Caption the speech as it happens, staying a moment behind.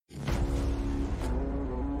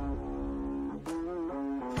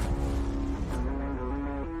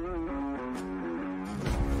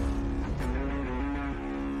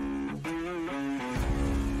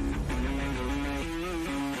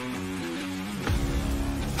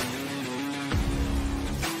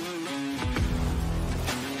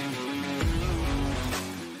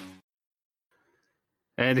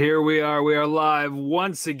And here we are. We are live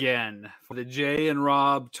once again for the Jay and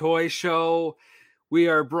Rob Toy Show. We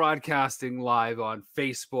are broadcasting live on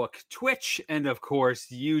Facebook, Twitch, and of course,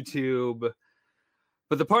 YouTube.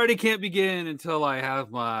 But the party can't begin until I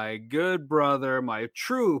have my good brother, my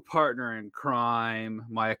true partner in crime,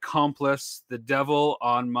 my accomplice, the devil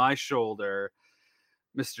on my shoulder,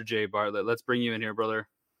 Mr. Jay Bartlett. Let's bring you in here, brother.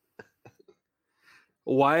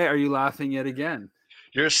 Why are you laughing yet again?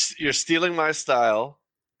 You're stealing my style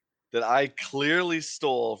that I clearly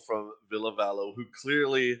stole from Villavallo, who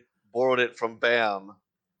clearly borrowed it from Bam,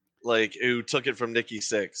 who took it from Nikki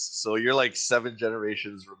Sixx. So you're like 7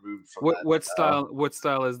 generations removed from that. What style? What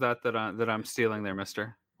style is that I'm stealing there,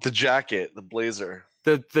 Mister? The jacket, the blazer.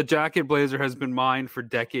 The jacket blazer has been mine for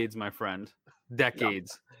decades, my friend.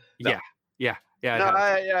 Decades. No. Yeah.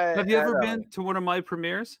 Have you ever been to one of my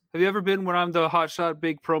premieres? Have you ever been when I'm the hotshot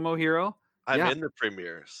big promo hero? I'm in the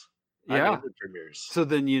premieres. Yeah. I'm in the premieres. So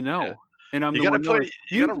then you know. Yeah. And I'm you the gotta one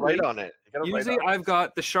you gotta write on it. Usually I've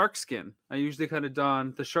got the shark skin. I usually kind of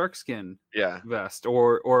don the shark skin vest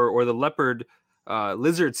or the leopard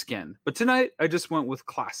lizard skin. But tonight I just went with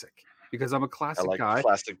classic because I'm a classic guy.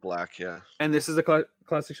 Classic black, yeah. And this is a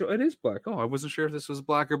classic show. It is black. Oh, I wasn't sure if this was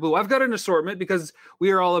black or blue. I've got an assortment because we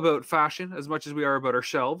are all about fashion as much as we are about our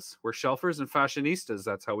shelves. We're shelfers and fashionistas.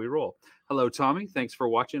 That's how we roll. Hello, Tommy. Thanks for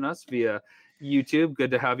watching us via YouTube.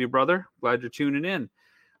 Good to have you, brother. Glad you're tuning in.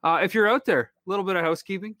 If you're out there, a little bit of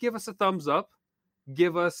housekeeping, give us a thumbs up.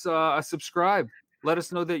 Give us a subscribe. Let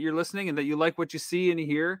us know that you're listening and that you like what you see and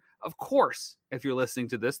hear. Of course, if you're listening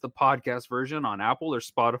to this, the podcast version on Apple or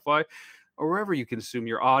Spotify or wherever you consume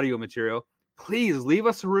your audio material, please leave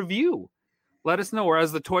us a review. Let us know. Or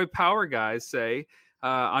as the Toy Power guys say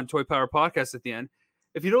on Toy Power Podcast at the end,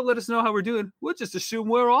 if you don't let us know how we're doing, we'll just assume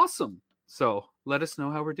we're awesome. So let us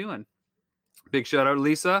know how we're doing. Big shout out,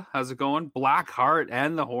 Lisa. How's it going? Black Heart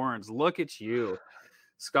and the horns. Look at you.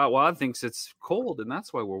 Scott Wad thinks it's cold, and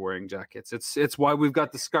that's why we're wearing jackets. It's why we've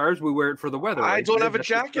got the scarves. We wear it for the weather. I don't have a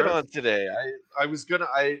jacket on today. I was gonna.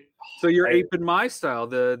 So you're aping my style,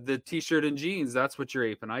 the t-shirt and jeans. That's what you're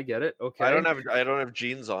aping. I get it. Okay. I don't have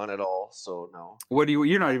jeans on at all. So no. What do you?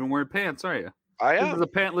 You're not even wearing pants, are you? I am. This is a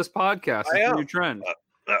pantless podcast. It's a new trend.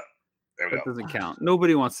 That doesn't count.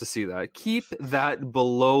 Nobody wants to see that. Keep that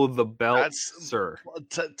below the belt, sir.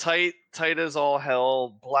 Tight as all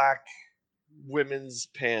hell. Black women's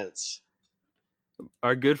pants.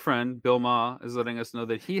 Our good friend Bill Ma is letting us know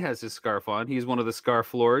that he has his scarf on. He's one of the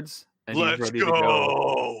scarf lords. And Let's he's ready go. To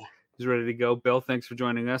go. He's ready to go. Bill, thanks for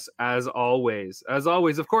joining us as always. As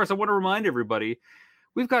always, of course, I want to remind everybody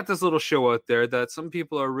we've got this little show out there that some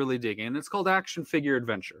people are really digging. It's called Action Figure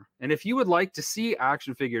Adventure. And if you would like to see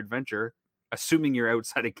Action Figure Adventure, assuming you're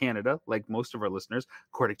outside of Canada, like most of our listeners,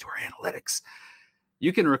 according to our analytics,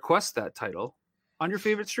 you can request that title on your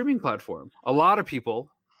favorite streaming platform. A lot of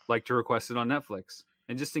people like to request it on Netflix.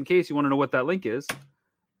 And just in case you want to know what that link is,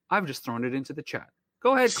 I've just thrown it into the chat.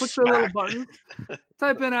 Go ahead, click the little button,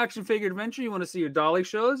 type in Action Figure Adventure. You want to see your dolly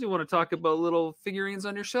shows? You want to talk about little figurines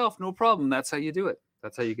on your shelf? No problem. That's how you do it.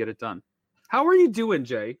 That's how you get it done. How are you doing,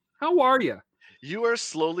 Jay? How are you? You are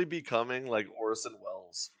slowly becoming like Orson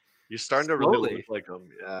Welles. You're starting to really look like him.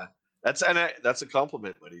 Yeah. That's a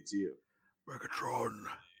compliment, buddy, to you. Megatron.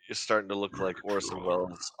 You're starting to look like Orson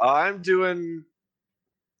Welles. I'm doing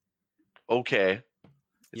okay.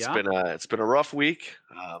 It's been a rough week.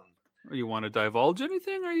 You want to divulge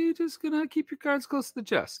anything, or are you just gonna keep your cards close to the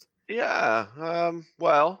chest? Yeah.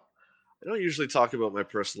 Well, I don't usually talk about my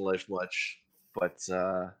personal life much, but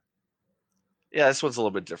yeah, this one's a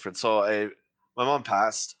little bit different. So my mom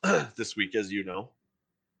passed this week, as you know,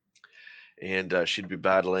 and she'd be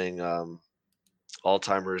battling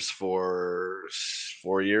Alzheimer's for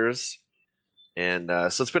 4 years, and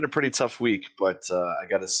so it's been a pretty tough week. But I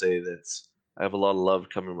got to say that I have a lot of love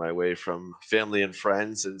coming my way from family and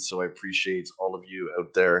friends, and so I appreciate all of you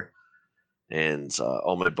out there and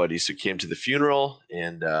all my buddies who came to the funeral.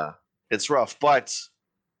 And it's rough, but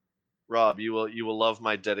Rob, you will love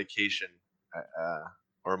my dedication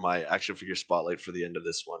or my action figure spotlight for the end of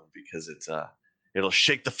this one, because it'll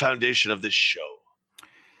shake the foundation of this show.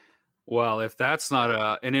 Well, if that's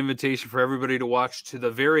not an invitation for everybody to watch to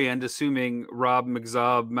the very end, assuming Rob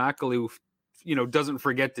McZob doesn't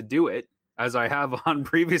forget to do it, as I have on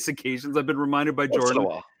previous occasions. I've been reminded by Jordan.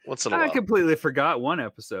 Once in a while. I completely forgot one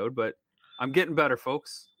episode, but I'm getting better,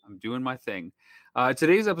 folks. I'm doing my thing.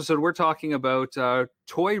 Today's episode, we're talking about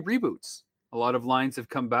toy reboots. A lot of lines have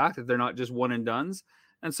come back, that they're not just one and dones.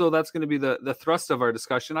 And so that's going to be the thrust of our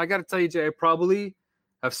discussion. I got to tell you, Jay, I probably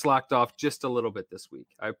have slacked off just a little bit this week.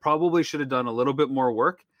 I probably should have done a little bit more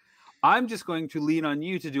work. I'm just going to lean on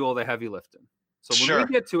you to do all the heavy lifting. So when Sure.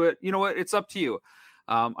 we get to it, you know what? It's up to you.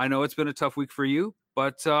 I know it's been a tough week for you,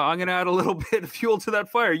 but I'm going to add a little bit of fuel to that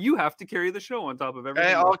fire. You have to carry the show on top of everything.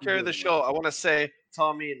 Hey, else I'll you're carry doing, the man. show. I want to say,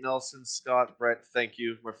 Tommy, Nelson, Scott, Brett, thank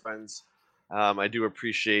you, my friends. I do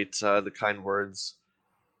appreciate the kind words.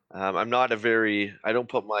 I don't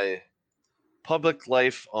put my public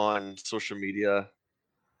life on social media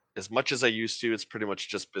as much as I used to. It's pretty much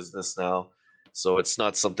just business now. So it's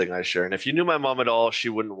not something I share. And if you knew my mom at all, she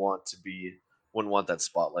wouldn't want that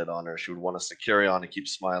spotlight on her. She would want us to carry on and keep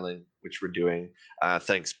smiling, which we're doing.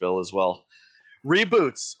 Thanks, Bill, as well.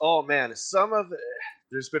 Reboots. Oh man,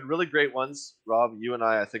 there's been really great ones. Rob, you and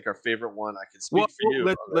I think our favorite one. I can speak for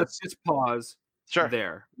you. Let's just pause Sure.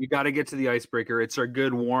 there. We got to get to the icebreaker. It's our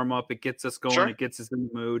good warm up. It gets us going. Sure. It gets us in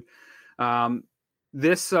the mood.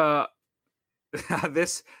 This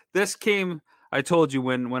this came. I told you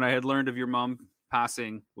when I had learned of your mom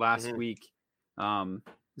passing last week.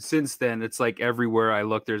 Since then, it's like everywhere I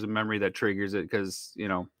look, there's a memory that triggers it because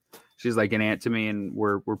she's like an aunt to me, and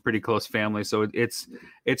we're pretty close family. So it's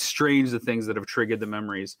strange the things that have triggered the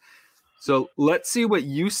memories. So let's see what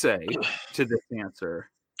you say to this answer.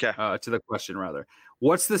 Okay. To the question rather.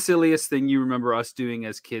 What's the silliest thing you remember us doing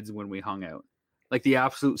as kids when we hung out? Like the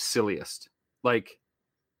absolute silliest. Like,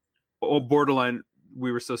 borderline,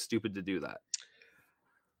 we were so stupid to do that.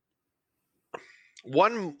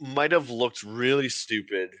 One might have looked really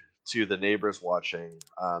stupid to the neighbors watching.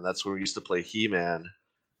 That's when we used to play He-Man.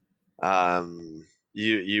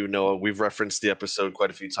 We've referenced the episode quite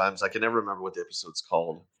a few times. I can never remember what the episode's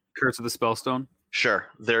called. Curse of the Spellstone? Sure.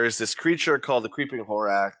 There's this creature called the Creeping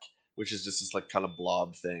Horak, which is just this like kind of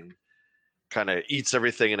blob thing. Kind of eats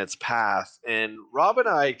everything in its path. And Rob and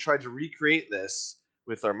I tried to recreate this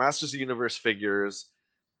with our Masters of the Universe figures.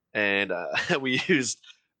 And we used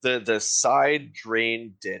the side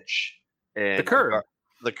drain ditch and the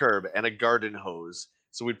curb and a garden hose.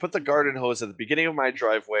 So we'd put the garden hose at the beginning of my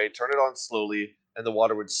driveway, turn it on slowly, and the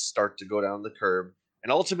water would start to go down the curb.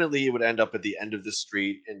 And ultimately, it would end up at the end of the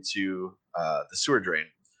street into the sewer drain.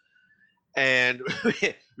 And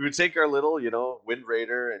we would take our little, Wind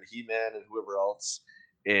Raider and He-Man and whoever else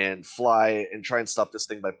and fly and try and stop this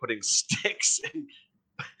thing by putting sticks and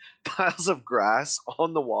piles of grass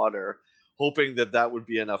on the water, hoping that would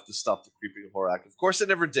be enough to stop the Creeping Horak. Of course, it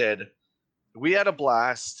never did. We had a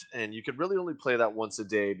blast, and you could really only play that once a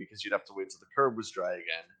day because you'd have to wait till the curb was dry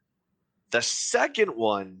again. The second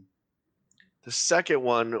one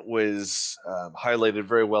was highlighted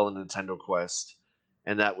very well in Nintendo Quest,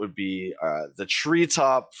 and that would be the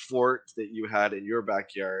treetop fort that you had in your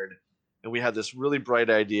backyard. And we had this really bright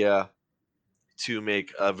idea to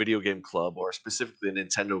make a video game club, or specifically a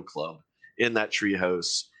Nintendo club, in that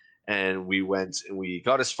treehouse. And we went and we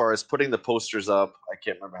got as far as putting the posters up. I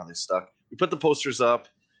can't remember how they stuck. We put the posters up.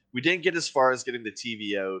 We didn't get as far as getting the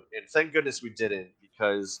TV out. And thank goodness we didn't,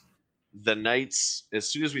 because the nights, as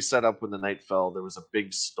soon as we set up when the night fell, there was a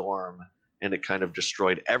big storm and it kind of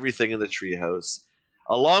destroyed everything in the treehouse,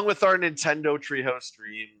 along with our Nintendo treehouse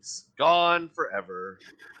dreams. Gone forever.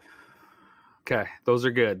 Okay, those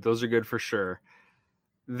are good. Those are good for sure.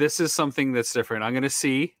 This is something that's different. I'm going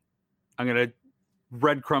to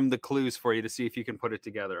breadcrumb the clues for you to see if you can put it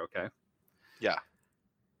together, okay? Yeah.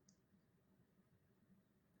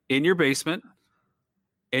 In your basement,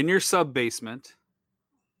 in your sub-basement,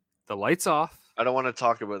 the light's off. I don't want to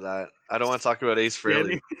talk about that. I don't want to talk about Ace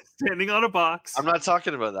Frehley. Standing on a box. I'm not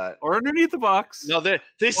talking about that. Or underneath the box. No,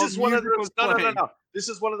 this is one of those. No. This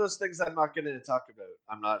is one of those things I'm not going to talk about.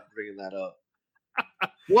 I'm not bringing that up.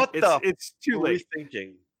 It's too late.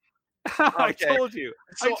 Thinking. I told you.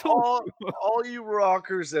 So all you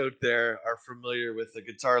rockers out there are familiar with the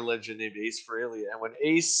guitar legend named Ace Frehley. And when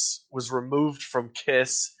Ace was removed from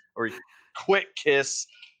Kiss, or quit Kiss,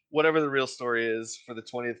 whatever the real story is, for the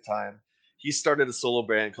 20th time, he started a solo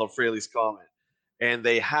band called Frehley's Comet. And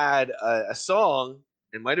they had a song,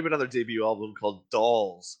 it might have been on their debut album, called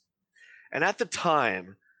Dolls. And at the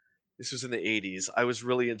time, this was in the 80s, I was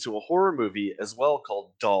really into a horror movie as well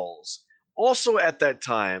called Dolls. Also at that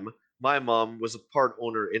time, my mom was a part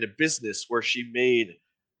owner in a business where she made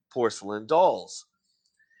porcelain dolls.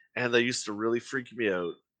 And they used to really freak me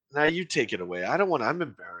out. Now you take it away. I'm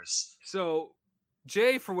embarrassed. So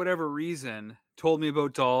Jay, for whatever reason, told me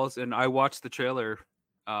about Dolls, and I watched the trailer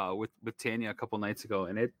with Tanya a couple nights ago,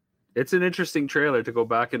 and it's an interesting trailer to go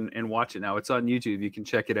back and watch it now. It's on YouTube. You can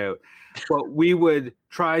check it out. But we would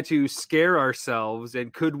try to scare ourselves,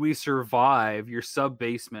 and could we survive your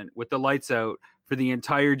sub-basement with the lights out for the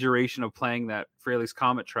entire duration of playing that Frehley's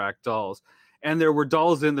Comet track, Dolls. And there were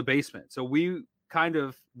dolls in the basement. So we kind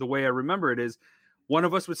of, the way I remember it is, one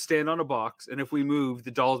of us would stand on a box, and if we moved,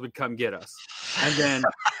 the dolls would come get us. And then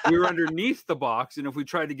we were underneath the box, and if we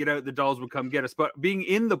tried to get out, the dolls would come get us. But being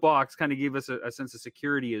in the box kind of gave us a sense of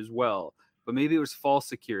security as well. But maybe it was false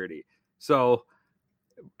security. So,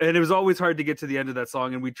 and it was always hard to get to the end of that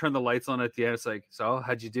song, and we'd turn the lights on at the end. It's like, so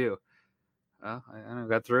how'd you do? Well, I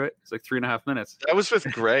got through it. It's like 3.5 minutes. That was with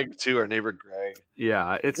Greg too, our neighbor Greg.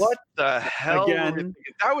 Yeah, it's what the hell? Again,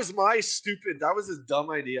 that was that was a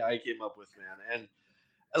dumb idea I came up with, man. And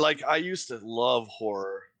like, I used to love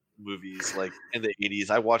horror movies, like in the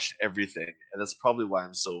 80s. I watched everything, and that's probably why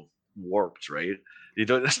I'm so warped, right?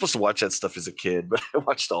 You're supposed to watch that stuff as a kid, but I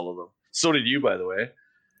watched all of them. So did you, by the way.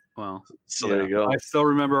 Well, so there you go. I still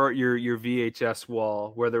remember your VHS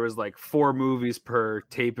wall where there was like 4 movies per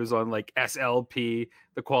tape. It was on like SLP.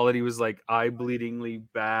 The quality was like eye-bleedingly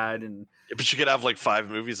bad, and but you could have like 5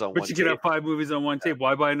 movies on one tape. But you could have 5 movies on one tape.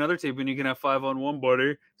 Why buy another tape when you can have 5 on one,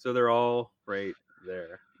 buddy? So they're all right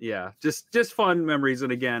there. Yeah, just fun memories.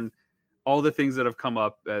 And again, all the things that have come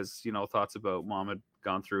up as, you know, thoughts about Mom had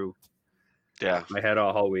gone through my head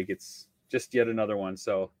all week. It's just yet another one.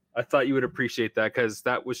 So I thought you would appreciate that, because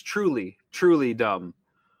that was truly, truly dumb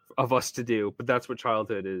of us to do. But that's what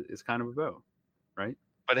childhood is kind of about, right?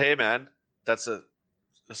 But hey, man, that's a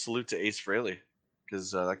salute to Ace Frehley,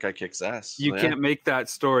 because that guy kicks ass. You can't make that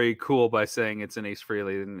story cool by saying it's an Ace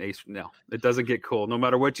Frehley. And Ace, no, it doesn't get cool. No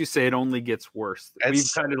matter what you say, it only gets worse. We've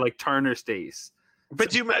kind of like tarnished Ace. But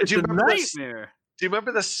do you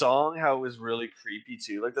remember the song? How it was really creepy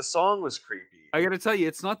too. Like, the song was creepy. I got to tell you,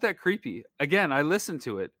 it's not that creepy. Again, I listened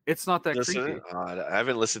to it. It's not that creepy. I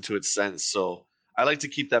haven't listened to it since, so I like to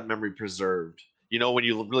keep that memory preserved. You know, when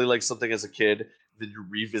you really like something as a kid, then you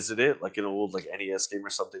revisit it, like an old like NES game or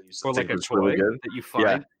something. Or like a toy that you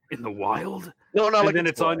find in the wild. No, not and like then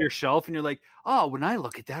it's on your shelf, and you're like, oh, when I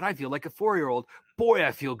look at that, I feel like a 4-year-old. Boy,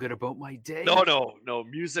 I feel good about my day. No,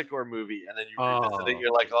 music or movie, and then you revisit it.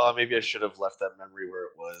 You're like, oh, maybe I should have left that memory where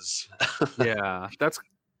it was. Yeah,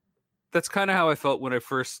 that's kind of how I felt when I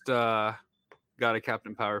first got a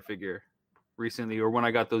Captain Power figure recently, or when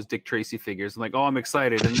I got those Dick Tracy figures. I'm like, oh, I'm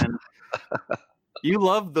excited, and then you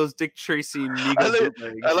love those Dick Tracy Mego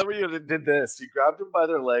bootlegs. I love when you did this. You grabbed them by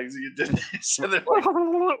their legs and you did this. And they're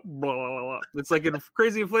like... It's like a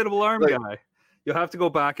crazy inflatable arm guy. You'll have to go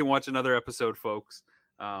back and watch another episode, folks,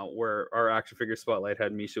 where our action figure spotlight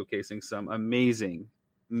had me showcasing some amazing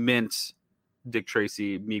mint Dick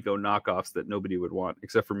Tracy Mego knockoffs that nobody would want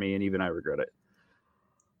except for me, and even I regret it.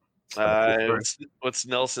 What's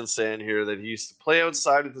Nelson saying here? That he used to play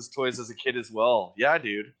outside with his toys as a kid as well. Yeah,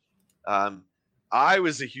 dude. I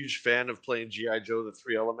was a huge fan of playing G.I. Joe, the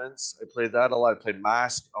 3 Elements. I played that a lot. I played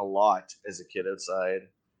Mask a lot as a kid outside.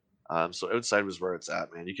 So outside was where it's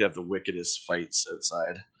at, man. You could have the wickedest fights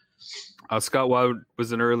outside. Scott Wild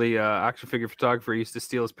was an early action figure photographer. He used to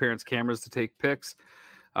steal his parents' cameras to take pics.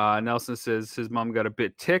 Nelson says his mom got a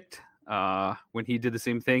bit ticked when he did the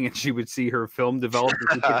same thing, and she would see her film develop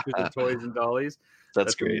with pictures of toys and dollies.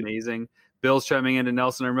 That's great. Amazing. Bill's chiming in to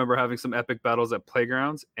Nelson. I remember having some epic battles at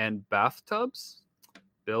playgrounds and bathtubs.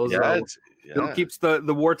 Bill keeps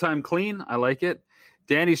the wartime clean. I like it.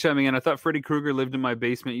 Danny's chiming in. I thought Freddy Krueger lived in my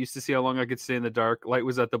basement. Used to see how long I could stay in the dark. Light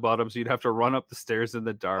was at the bottom, so you'd have to run up the stairs in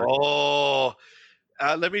the dark. Oh,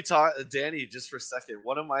 let me talk, Danny, just for a second.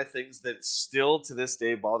 One of my things that still to this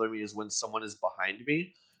day bother me is when someone is behind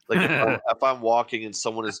me. Like if I'm walking and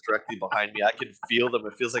someone is directly behind me, I can feel them.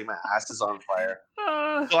 It feels like my ass is on fire.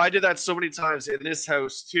 So I did that so many times in this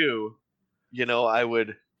house too. You know, I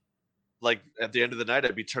would, like, at the end of the night,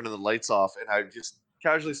 I'd be turning the lights off, and I'd just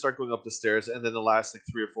casually start going up the stairs, and then the last like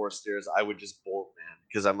 3 or 4 stairs, I would just bolt, man,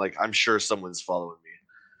 because I'm like, I'm sure someone's following me.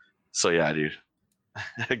 So yeah, dude.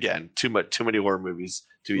 Again, too many horror movies.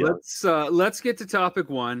 Too young. Let's get to topic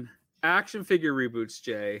 1: action figure reboots.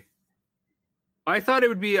 Jay, I thought it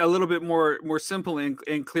would be a little bit more simple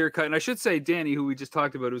and clear cut. And I should say, Danny, who we just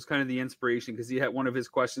talked about, was kind of the inspiration, because he had one of his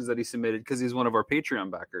questions that he submitted, because he's one of our Patreon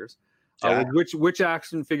backers. Which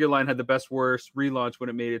action figure line had the best worst relaunch when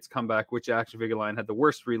it made its comeback? Which action figure line had the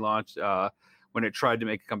worst relaunch when it tried to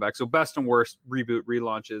make a comeback? So best and worst reboot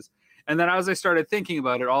relaunches. And then as I started thinking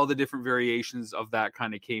about it, all the different variations of that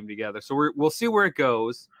kind of came together. So we'll see where it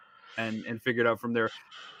goes and figure it out from there.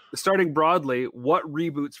 Starting broadly, what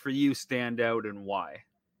reboots for you stand out and why?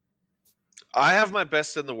 I have my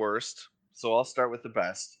best and the worst, so I'll start with the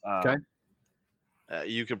best. Okay.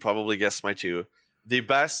 You can probably guess my 2. The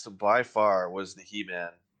best by far was the He-Man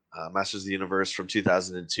Masters of the Universe from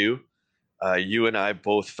 2002. You and I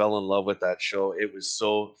both fell in love with that show. It was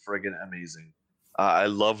so friggin' amazing. I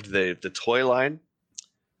loved the toy line.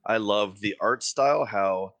 I loved the art style,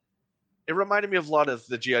 how it reminded me of a lot of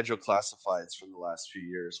the G.I. Joe classifieds from the last few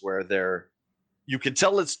years, where you can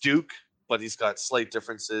tell it's Duke, but he's got slight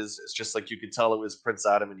differences. It's just like you could tell it was Prince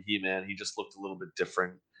Adam and He-Man. He just looked a little bit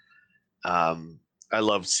different. I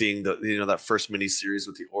love seeing that first miniseries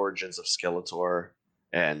with the origins of Skeletor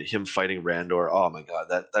and him fighting Randor. Oh my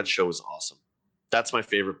god, that show was awesome. That's my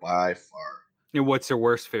favorite by far. And what's your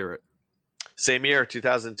worst favorite? Same year,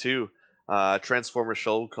 2002, Transformer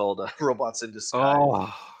show called Robots in Disguise.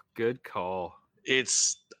 Oh, good call.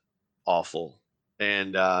 It's awful,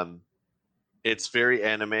 and it's very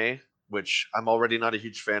anime, which I'm already not a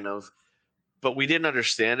huge fan of. But we didn't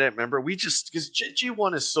understand it. Remember, because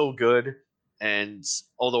G1 is so good, and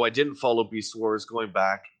although I didn't follow Beast Wars going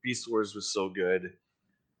back, Beast Wars was so good.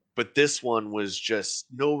 But this one was just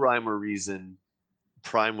no rhyme or reason.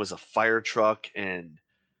 Prime was a fire truck, and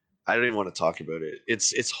I don't even want to talk about it.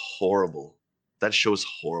 It's horrible. That show's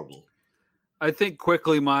horrible. I think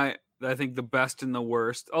quickly I think the best and the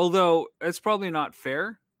worst, although it's probably not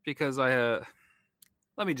fair because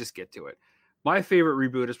let me just get to it. My favorite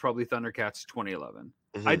reboot is probably Thundercats 2011.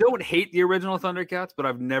 Mm-hmm. I don't hate the original Thundercats, but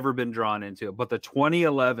I've never been drawn into it. But the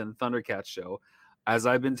 2011 Thundercats show, as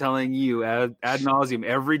I've been telling you ad nauseum,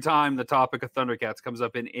 every time the topic of Thundercats comes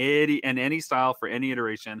up in any style for any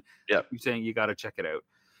iteration, yep. I'm saying you got to check it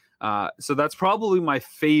out. So that's probably my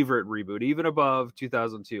favorite reboot, even above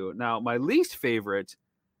 2002. Now, my least favorite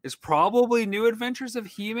is probably New Adventures of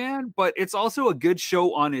He-Man, but it's also a good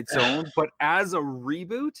show on its own. But as a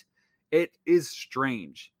reboot, it is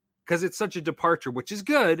strange because it's such a departure, which is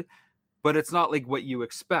good, but it's not like what you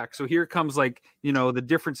expect. So here comes the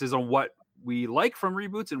differences on what we like from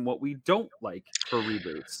reboots and what we don't like for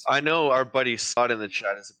reboots. I know our buddy Sod in the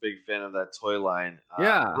chat is a big fan of that toy line.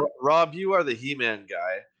 Yeah. Rob, you are the He-Man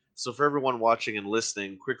guy. So for everyone watching and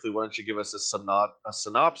listening, quickly, why don't you give us a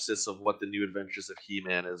synopsis of what the New Adventures of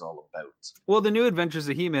He-Man is all about? Well, the New Adventures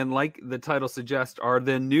of He-Man, like the title suggests, are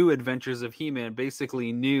the new adventures of He-Man,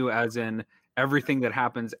 basically new as in everything that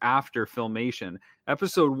happens after Filmation.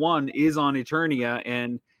 Episode 1 is on Eternia,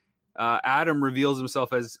 and Adam reveals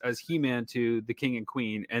himself as He-Man to the King and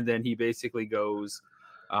Queen, and then he basically goes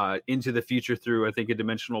into the future through, I think, a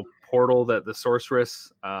dimensional portal that the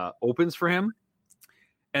Sorceress opens for him.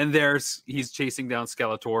 And he's chasing down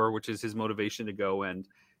Skeletor, which is his motivation to go. And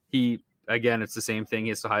again, it's the same thing. He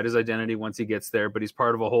has to hide his identity once he gets there, but he's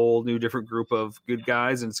part of a whole new different group of good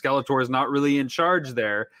guys. And Skeletor is not really in charge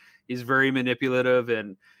there. He's very manipulative,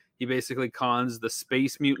 and he basically cons the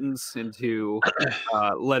space mutants into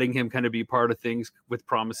letting him kind of be part of things with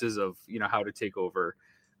promises of, how to take over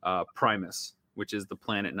Primus, which is the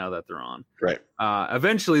planet now that they're on. Right.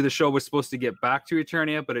 Eventually, the show was supposed to get back to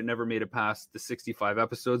Eternia, but it never made it past the 65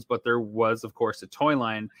 episodes. But there was, of course, a toy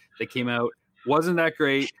line that came out. Wasn't that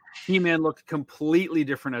great. He-Man looked completely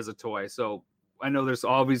different as a toy. So I know there's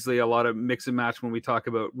obviously a lot of mix and match when we talk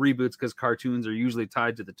about reboots because cartoons are usually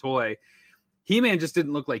tied to the toy. He-Man just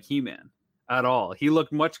didn't look like He-Man at all. He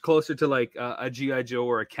looked much closer to like a G.I. Joe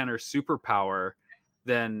or a Kenner Superpower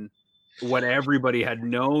than what everybody had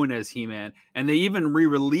known as He-Man. And they even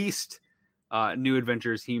re-released New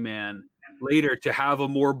Adventures He-Man later to have a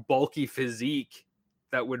more bulky physique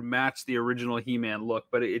that would match the original He-Man look,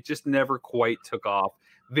 but it just never quite took off.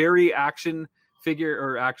 Very action figure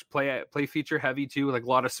or play feature heavy too, like a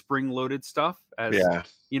lot of spring-loaded stuff, as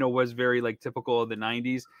was very like typical of the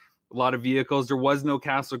 90s. A lot of vehicles. There was no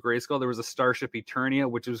Castle Grayskull. There was a Starship Eternia,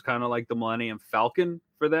 which was kind of like the Millennium Falcon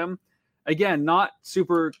for them. Again, not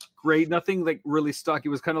super great. Nothing like really stuck. It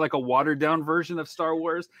was kind of like a watered down version of Star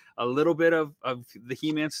Wars. A little bit of the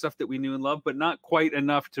He-Man stuff that we knew and loved, but not quite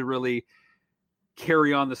enough to really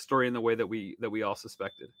carry on the story in the way that we all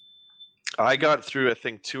suspected. I got through, I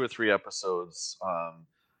think, 2 or 3 episodes.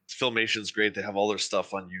 Filmation's great. They have all their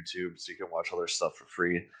stuff on YouTube, so you can watch all their stuff for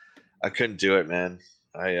free. I couldn't do it, man.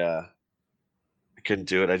 I couldn't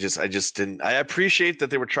do it. I just didn't. I appreciate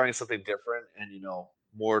that they were trying something different, and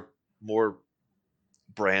more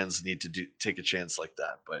brands need to take a chance like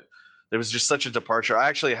that. But there was just such a departure. I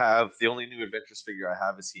actually have the only New Adventures figure I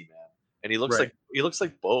have is He-Man, and he looks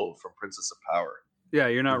like Bo from Princess of Power. Yeah,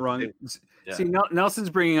 you're not wrong. Yeah. See, Nelson's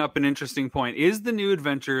bringing up an interesting point. Is the New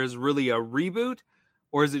Adventures really a reboot,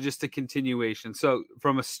 or is it just a continuation? So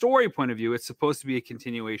from a story point of view, it's supposed to be a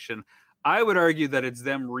continuation. I would argue that it's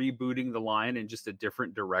them rebooting the line in just a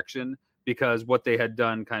different direction because what they had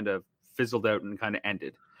done kind of fizzled out and kind of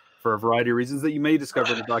ended for a variety of reasons that you may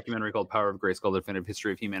discover in a documentary called Power of Grayskull, The Definitive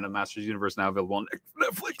History of He-Man and Masters Universe, now available on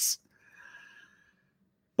Netflix.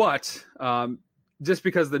 But just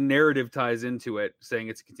because the narrative ties into it, saying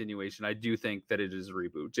it's a continuation, I do think that it is a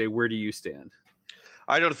reboot. Jay, where do you stand?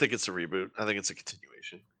 I don't think it's a reboot. I think it's a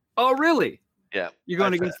continuation. Oh, really? Yeah. You're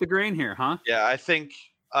going against the grain here, huh? Yeah, I think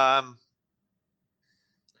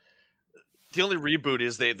The only reboot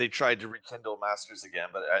is they tried to rekindle Masters again,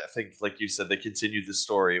 but I think, like you said, they continued the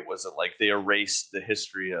story. It wasn't like they erased the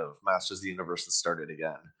history of Masters of the Universe and started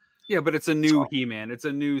again. Yeah, but it's a new He-Man. It's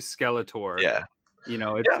a new Skeletor. Yeah, you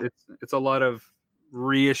know, it's a lot of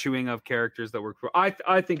reissuing of characters that work for.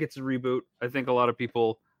 I think it's a reboot. I think a lot of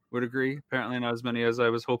people would agree. Apparently, not as many as I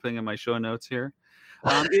was hoping in my show notes here.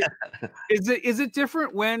 Is it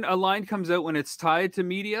different when a line comes out when it's tied to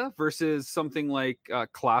media versus something like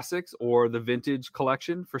classics or the vintage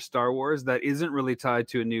collection for Star Wars that isn't really tied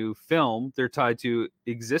to a new film? They're tied to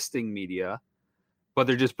existing media, but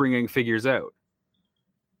they're just bringing figures out.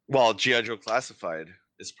 Well, G.I. Joe Classified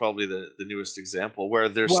is probably the newest example where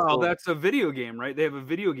there's that's a video game, right? They have a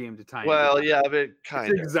video game to tie into. Yeah, but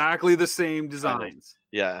kind of exactly the same designs.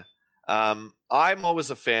 Yeah. I'm always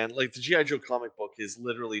a fan. Like, the G.I. Joe comic book is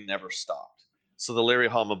literally never stopped. So the Larry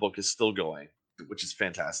Hama book is still going, which is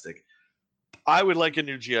fantastic. I would like a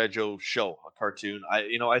new G.I. Joe show, a cartoon.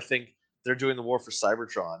 I think they're doing the War for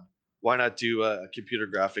Cybertron. Why not do a computer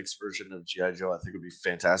graphics version of G.I. Joe? I think it would be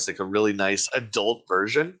fantastic. A really nice adult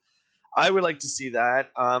version. I would like to see that.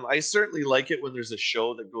 I certainly like it when there's a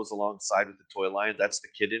show that goes alongside with the toy line. That's the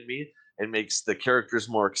kid in me. It makes the characters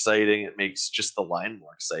more exciting. It makes just the line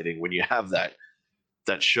more exciting when you have that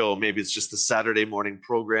show. Maybe it's just the Saturday morning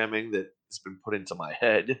programming that has been put into my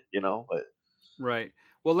head, but right.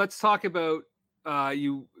 Well, let's talk about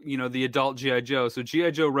the adult G.I. Joe. So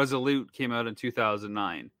G.I. Joe Resolute came out in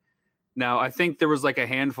 2009. Now, I think there was like a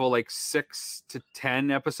handful, like 6 to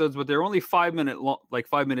 10 episodes, but they're only 5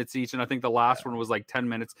 minutes each. And I think the last one was like 10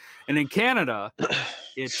 minutes. And in Canada,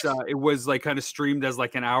 it was like kind of streamed as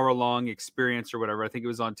like an hour-long experience or whatever. I think it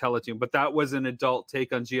was on Teletoon, but that was an adult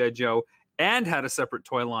take on G.I. Joe and had a separate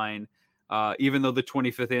toy line, even though the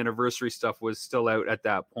 25th anniversary stuff was still out at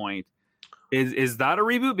that point. Is that a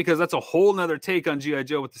reboot? Because that's a whole nother take on G.I.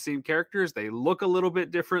 Joe with the same characters. They look a little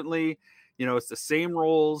bit differently. It's the same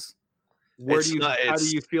roles. How do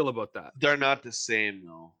you feel about that? They're not the same,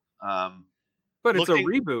 though. But it's a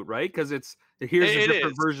reboot, right? Because here's a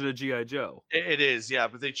different version of G.I. Joe. It is, yeah.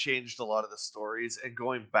 But they changed a lot of the stories. And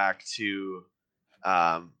going back to,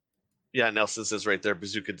 Nelson says right there,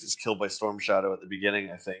 Bazooka is killed by Storm Shadow at the beginning,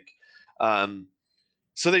 I think.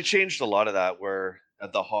 So they changed a lot of that, where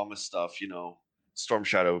at the Hama stuff, Storm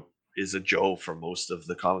Shadow is a Joe for most of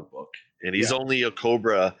the comic book. And he's only a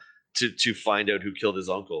Cobra to find out who killed his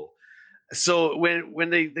uncle. So when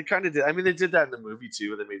they kind of did, they did that in the movie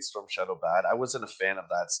too, when they made Storm Shadow bad. I wasn't a fan of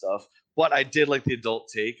that stuff, but I did like the adult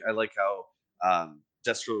take. I like how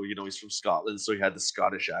Destro, he's from Scotland, so he had the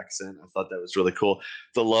Scottish accent. I thought that was really cool.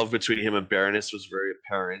 The love between him and Baroness was very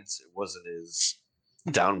apparent. It wasn't as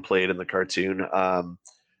downplayed in the cartoon.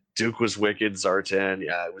 Duke was wicked. Zartan,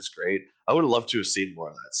 yeah, it was great. I would have loved to have seen more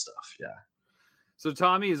of that stuff. Yeah. So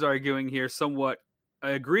Tommy is arguing here, somewhat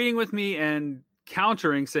agreeing with me and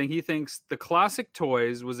countering, saying he thinks the classic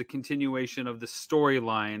toys was a continuation of the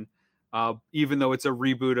storyline, even though it's a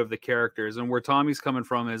reboot of the characters. And where Tommy's coming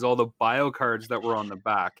from is all the bio cards that were on the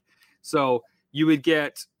back. So you would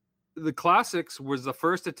get the classics was the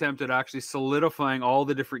first attempt at actually solidifying all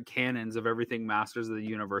the different canons of everything Masters of the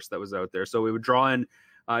Universe that was out there. So it would draw in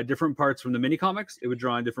different parts from the mini comics. It would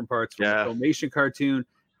draw in different parts from the Filmation cartoon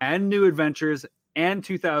and New Adventures and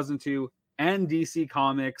 2002 and DC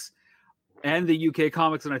Comics and the UK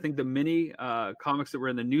comics, and I think the mini comics that were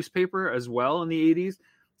in the newspaper as well in the 80s,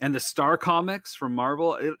 and the Star comics from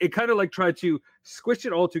Marvel. It kind of like tried to squish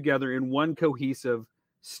it all together in one cohesive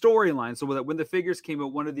storyline, so that when the figures came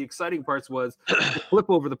out, one of the exciting parts was to flip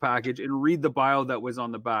over the package and read the bio that was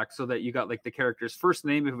on the back, so that you got like the character's first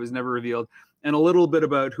name if it was never revealed, and a little bit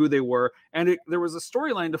about who they were. And there was a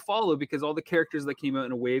storyline to follow, because all the characters that came out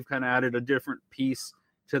in a wave kind of added a different piece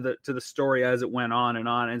to the story as it went on.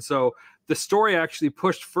 And so the story actually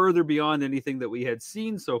pushed further beyond anything that we had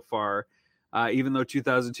seen so far, even though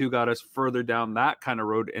 2002 got us further down that kind of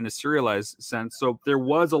road in a serialized sense. So there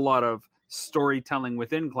was a lot of storytelling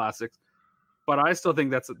within classics, but I still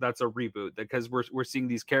think that's a reboot, because we're seeing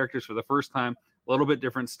these characters for the first time, a little bit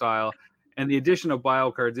different style, and the addition of bio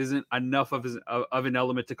cards isn't enough of an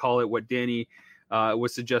element to call it what Danny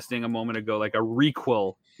was suggesting a moment ago, like a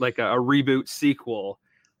requel, like a reboot sequel,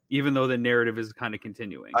 even though the narrative is kind of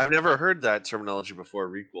continuing. I've never heard that terminology before,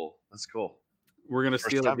 requel. That's cool. We're going to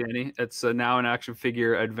steal it, Danny. It's now an action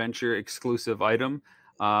figure adventure exclusive item,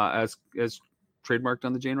 as trademarked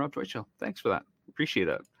on the Jane Rob Toy Show. Thanks for that. Appreciate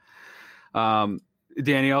it.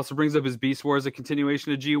 Danny also brings up his Beast Wars, a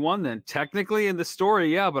continuation of G1 then. Technically in the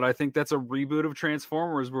story, yeah, but I think that's a reboot of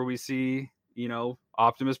Transformers, where we see,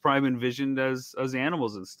 Optimus Prime envisioned as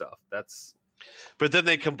animals and stuff. But then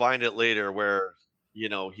they combined it later, where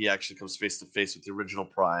he actually comes face to face with the original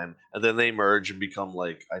Prime, and then they merge and become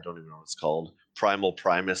like, I don't even know what it's called, Primal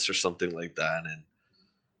Primus or something like that, and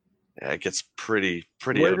yeah, it gets pretty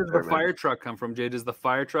Where out does there, the man. fire truck come from, Jay? Does the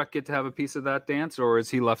fire truck get to have a piece of that dance, or is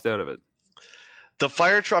he left out of it? The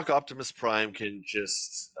fire truck Optimus Prime can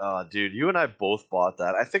just, dude. You and I both bought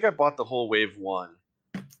that. I think I bought the whole Wave 1.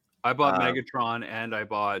 I bought Um, Megatron and I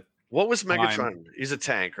bought what was Prime. Megatron? He's a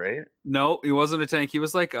tank, right? No, he wasn't a tank. He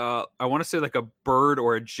was like I want to say like a bird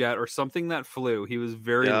or a jet or something that flew. He was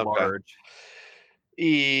very Yeah, okay. large.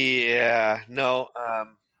 Yeah, no.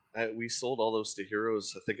 We sold all those to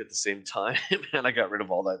Heroes, I think, at the same time, and I got rid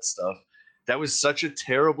of all that stuff. That was such a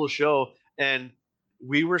terrible show, and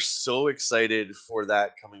we were so excited for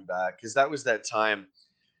that coming back because that was that time,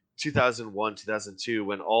 2001, 2002,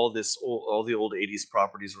 when all the old 80s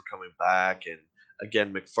properties were coming back, and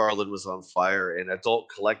again, McFarlane was on fire, and adult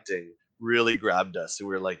collecting really grabbed us, and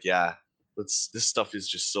we were like, yeah, this stuff is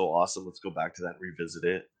just so awesome. Let's go back to that and revisit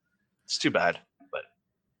it. It's too bad.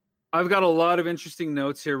 I've got a lot of interesting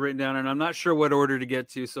notes here written down, and I'm not sure what order to get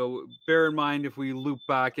to. So bear in mind if we loop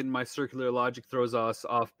back and my circular logic throws us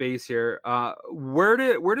off base here. Where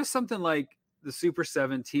does something like the Super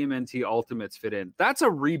 7 TMNT Ultimates fit in? That's a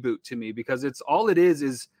reboot to me because it's all it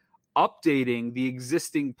is updating the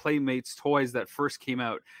existing Playmates toys that first came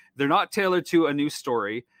out. They're not tailored to a new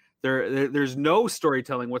story. There's no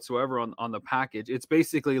storytelling whatsoever on the package. It's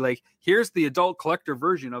basically like, here's the adult collector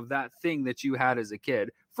version of that thing that you had as a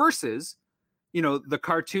kid versus, the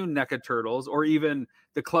cartoon NECA Turtles or even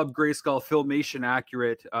the Club Grayskull Filmation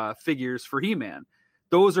accurate figures for He-Man.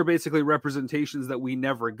 Those are basically representations that we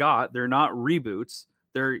never got. They're not reboots.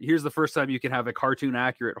 Here's the first time you can have a cartoon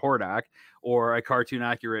accurate Hordak or a cartoon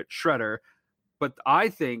accurate Shredder. But I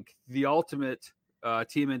think the ultimate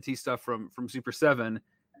TMNT stuff from Super 7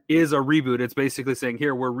 is a reboot. It's basically saying,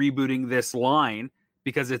 here, we're rebooting this line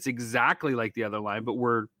because it's exactly like the other line, but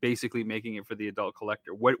we're basically making it for the adult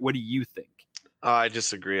collector. What do you think? I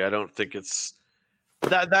disagree. I don't think it's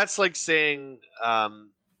that's like saying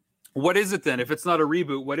what is it then? If it's not a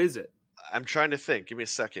reboot, what is it? I'm trying to think. Give me a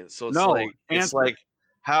second. So it's like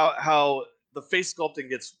how the face sculpting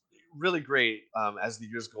gets really great as the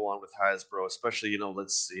years go on with Hasbro, especially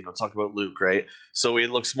let's talk about Luke, right? So it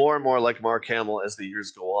looks more and more like Mark Hamill as the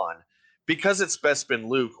years go on. Because it's best been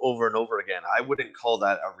Luke over and over again, I wouldn't call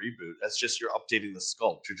that a reboot. That's just you're updating the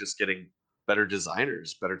sculpt. You're just getting better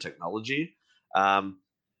designers, better technology.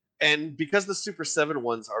 And because the Super 7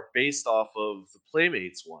 ones are based off of the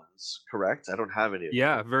Playmates ones, correct? I don't have any of them.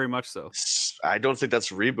 Yeah, very much so. I don't think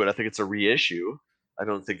that's a reboot. I think it's a reissue. I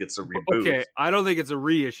don't think it's a reboot. Okay, I don't think it's a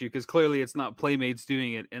reissue because clearly it's not Playmates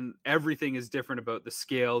doing it, and everything is different about the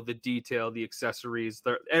scale, the detail, the accessories.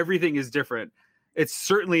 Everything is different. It's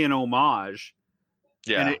certainly an homage.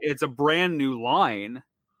 Yeah. And it's a brand new line,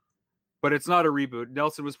 but it's not a reboot.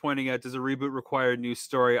 Nelson was pointing out, does a reboot require a new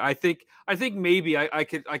story? I think maybe I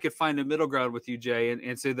could find a middle ground with you, Jay,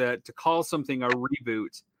 and say that to call something a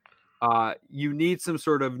reboot, you need some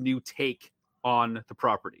sort of new take on the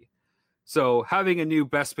property. So having a new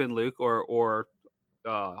Bespin Luke or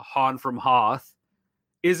Han from Hoth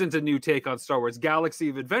isn't a new take on Star Wars. Galaxy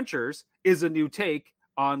of Adventures is a new take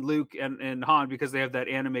on Luke and Han because they have that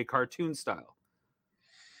anime cartoon style.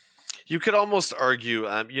 You could almost argue,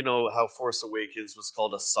 how Force Awakens was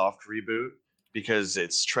called a soft reboot because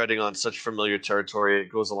it's treading on such familiar territory.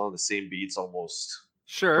 It goes along the same beats almost.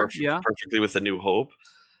 Sure, perfectly with A New Hope.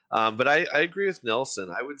 But I agree with Nelson.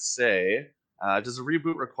 I would say, does a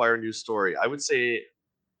reboot require a new story? I would say,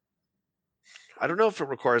 I don't know if it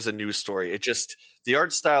requires a new story. It just, the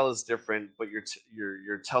art style is different, but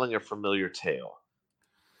you're telling a familiar tale.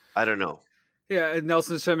 I don't know. Yeah,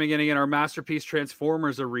 Nelson's chiming in again. Our Masterpiece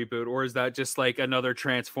Transformers a reboot, or is that just like another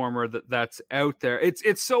Transformer that's out there?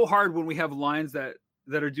 It's so hard when we have lines that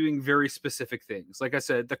are doing very specific things. Like I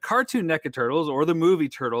said, the cartoon NECA Turtles or the movie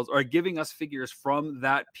Turtles are giving us figures from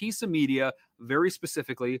that piece of media very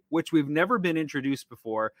specifically, which we've never been introduced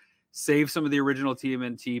before. Save some of the original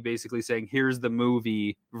TMNT, basically saying, here's the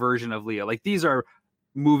movie version of Leia. Like, these are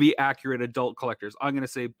movie accurate adult collectors. I'm going to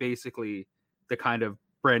say basically the kind of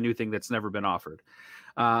brand new thing that's never been offered.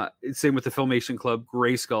 Same with the Filmation Club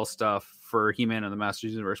Grayskull stuff for He-Man and the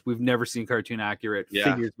Masters Universe. We've never seen cartoon accurate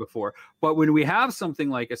figures before. But when we have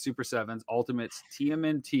something like a Super 7's Ultimates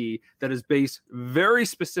TMNT that is based very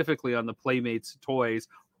specifically on the Playmates toys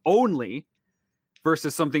only,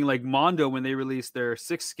 versus something like Mondo when they released their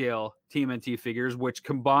 6-scale TMNT figures, which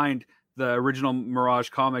combined the original Mirage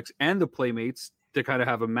comics and the Playmates to kind of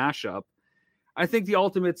have a mashup. I think the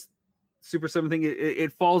Ultimates Super 7 thing,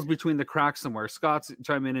 it falls between the cracks somewhere. Scott's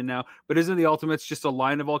chime in and now, but isn't the Ultimates just a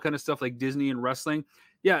line of all kind of stuff like Disney and wrestling?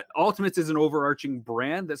 Yeah, Ultimates is an overarching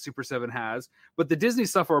brand that Super 7 has, but the Disney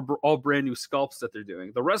stuff are all brand new sculpts that they're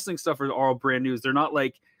doing. The wrestling stuff are all brand new. They're not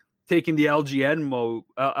like taking the LJN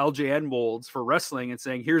molds for wrestling and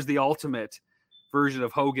saying, here's the Ultimate version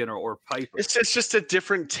of Hogan or Piper. It's just a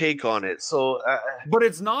different take on it. So, but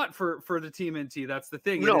it's not for the TMNT. That's the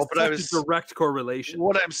thing. No, but a direct correlation.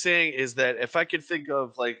 What I'm saying is that if I could think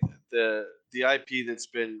of like the IP that's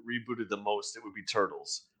been rebooted the most, it would be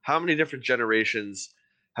Turtles. How many different generations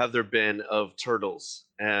have there been of Turtles?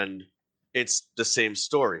 And it's the same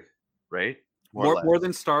story, right? More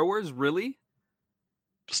than Star Wars, really?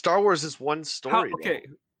 Star Wars is one story. Okay,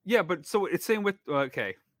 yeah, but so it's same with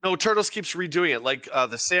okay. No, Turtles keeps redoing it, like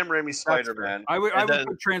the Sam Raimi Spider-Man. I would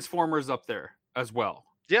put Transformers up there as well.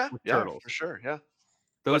 Yeah, Turtles. For sure, yeah.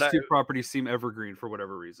 Those two properties seem evergreen for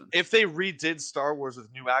whatever reason. If they redid Star Wars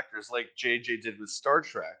with new actors, like JJ did with Star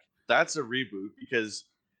Trek, that's a reboot because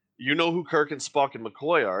you know who Kirk and Spock and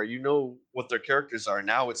McCoy are. You know what their characters are.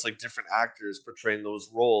 Now it's like different actors portraying those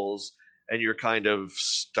roles, and you're kind of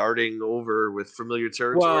starting over with familiar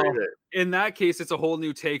territory. Well, in that case, it's a whole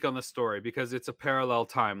new take on the story because it's a parallel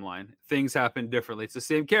timeline. Things happen differently. It's the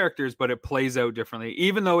same characters, but it plays out differently,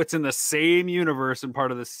 even though it's in the same universe and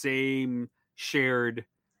part of the same shared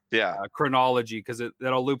chronology, because it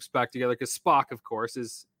all loops back together. Because Spock, of course,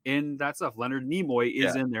 is in that stuff. Leonard Nimoy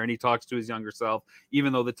is in there, and he talks to his younger self,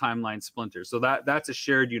 even though the timeline splinters. So that's a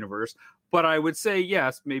shared universe. But I would say,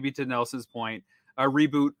 yes, maybe to Nelson's point, a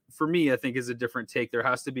reboot for me, I think, is a different take. There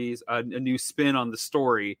has to be a new spin on the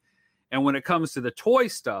story. And when it comes to the toy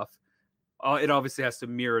stuff, it obviously has to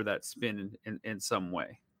mirror that spin in some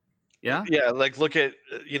way. Yeah. Yeah. Like look at,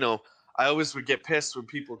 I always would get pissed when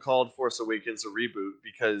people called Force Awakens a reboot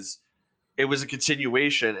because it was a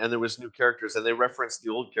continuation and there was new characters and they referenced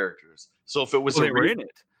the old characters. So if it was they were in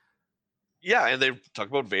it. Yeah. And they talk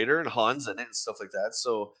about Vader and Han's in it and stuff like that.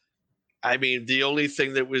 So, I mean, the only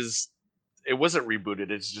thing that it wasn't rebooted.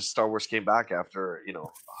 It's just Star Wars came back after,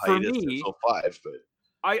 hiatus in 05. But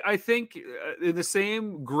I think in the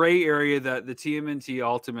same gray area that the TMNT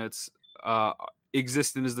Ultimates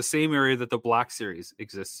exist in is the same area that the Black Series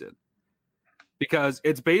exists in. Because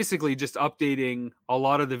it's basically just updating a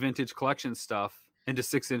lot of the vintage collection stuff into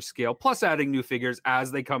 6-inch scale, plus adding new figures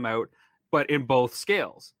as they come out, but in both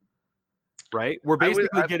scales. Right? We're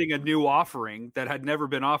basically getting a new offering that had never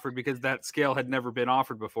been offered because that scale had never been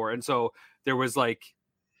offered before. And so there was like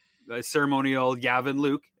a ceremonial Yavin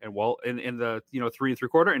Luke and in the 3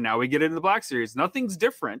 3/4, and now we get into the Black Series. Nothing's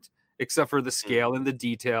different except for the scale and the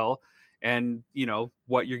detail and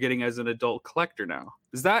what you're getting as an adult collector now.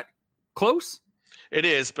 Is that close? It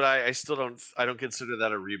is, but I still don't consider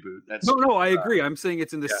that a reboot. That's no, I agree. I'm saying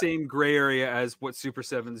it's in the same gray area as what Super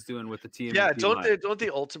 7's doing with the team. Yeah, don't the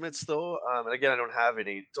Ultimates though? And again, I don't have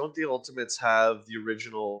any. Don't the Ultimates have the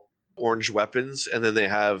original orange weapons, and then they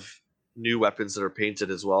have new weapons that are painted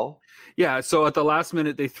as well? Yeah. So at the last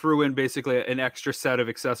minute, they threw in basically an extra set of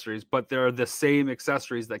accessories, but they're the same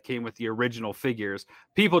accessories that came with the original figures.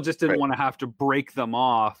 People just didn't want to have to break them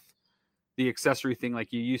off the accessory thing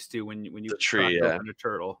like you used to when you open a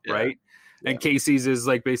turtle, right? And Casey's is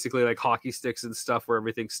like basically like hockey sticks and stuff where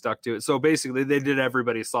everything's stuck to it. So basically they did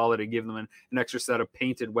everybody solid and give them an extra set of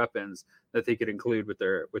painted weapons that they could include with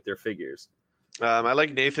their figures. I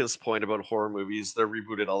like Nathan's point about horror movies. They're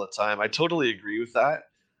rebooted all the time. I totally agree with that,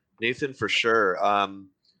 Nathan, for sure.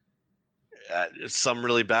 Some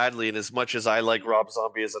really badly, and as much as I like Rob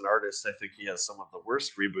Zombie as an artist, I think he has some of the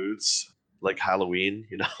worst reboots, like Halloween.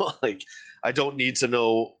 Like I don't need to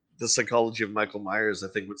know the psychology of Michael Myers. I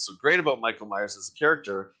think what's so great about Michael Myers as a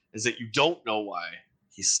character is that you don't know why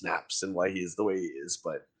he snaps and why he is the way he is.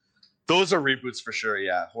 But those are reboots for sure.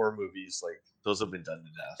 Yeah, horror movies, like those have been done to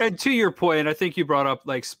death. And to your point, I think you brought up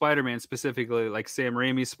like Spider-Man specifically, like Sam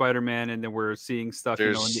Raimi's Spider-Man, and then we're seeing stuff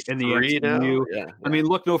in the MCU. Yeah. I mean,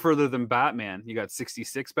 look no further than Batman. You got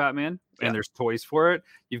 66 Batman, and there's toys for it.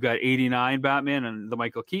 You've got 89 Batman and the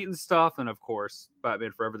Michael Keaton stuff, and of course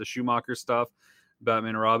Batman Forever, the Schumacher stuff, Batman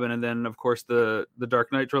and Robin, and then of course the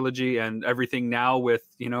Dark Knight trilogy and everything now with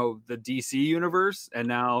the DC universe, and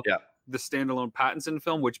now the standalone Pattinson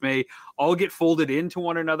film, which may all get folded into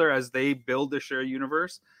one another as they build the shared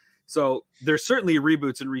universe. So there's certainly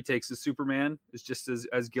reboots and retakes of Superman is just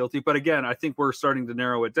as guilty. But again, I think we're starting to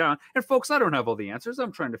narrow it down. And folks, I don't have all the answers.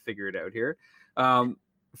 I'm trying to figure it out here.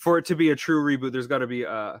 For it to be a true reboot, there's got to be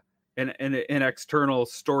an external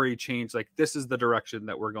story change. Like this is the direction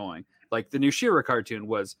that we're going. Like the new She-Ra cartoon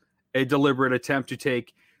was a deliberate attempt to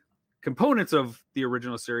take components of the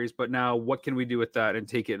original series, but now what can we do with that and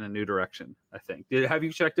take it in a new direction? I think. Have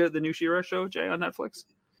you checked out the new She-Ra show, Jay, on Netflix?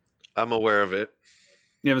 I'm aware of it.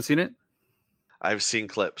 You haven't seen it? I've seen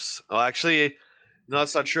clips. Oh, actually, no,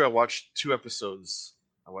 that's not true. I watched 2 episodes.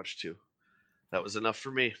 I watched 2. That was enough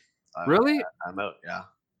for me. Really? I'm out. Yeah.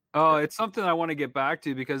 Oh, it's something I want to get back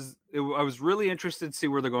to because I was really interested to see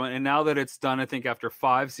where they're going. And now that it's done, I think after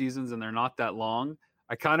 5 seasons and they're not that long,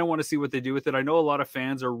 I kind of want to see what they do with it. I know a lot of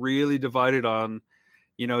fans are really divided on,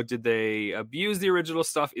 did they abuse the original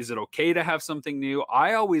stuff? Is it okay to have something new?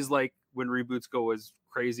 I always like when reboots go as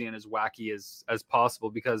crazy and as wacky as possible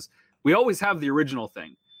because we always have the original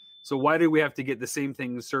thing. So why do we have to get the same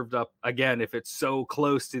thing served up again if it's so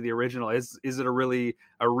close to the original? Is it really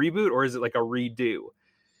a reboot or is it like a redo?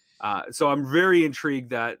 So I'm very intrigued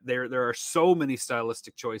that there are so many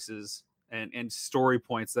stylistic choices and story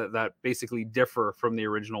points that basically differ from the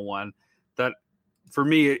original one. That for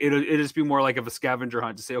me, it'll just be more like of a scavenger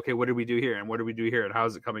hunt to say, okay, what did we do here and what did we do here and how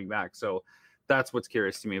is it coming back? So that's what's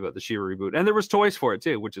curious to me about the She-Ra reboot, and there was toys for it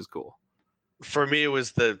too, which is cool. For me, it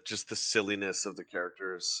was just the silliness of the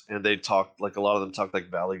characters, and they talked like a lot of them talked like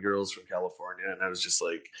Valley Girls from California, and I was just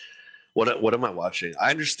like, what am I watching?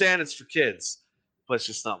 I understand it's for kids, but it's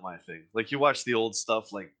just not my thing. Like you watch the old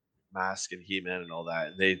stuff like Mask and He-Man and all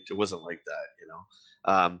that, and it wasn't like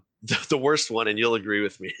that, The worst one, and you'll agree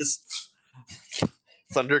with me, is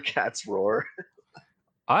Thundercats Roar.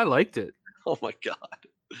 I liked it. Oh my god,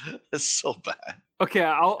 it's so bad. Okay,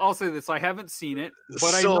 I'll say this: I haven't seen it,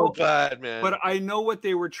 but I know bad, man. But I know what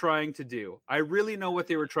they were trying to do. I really know what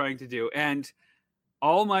they were trying to do, and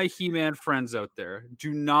all my He-Man friends out there,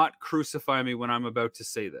 do not crucify me when I'm about to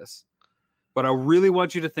say this. But I really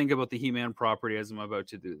want you to think about the He-Man property as I'm about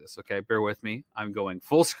to do this. Okay, bear with me. I'm going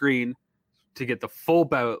full screen to get the full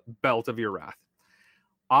belt of your wrath.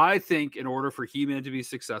 I think in order for He-Man to be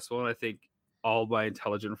successful, and I think all my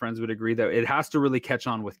intelligent friends would agree that it has to really catch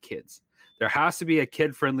on with kids. There has to be a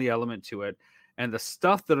kid-friendly element to it. And the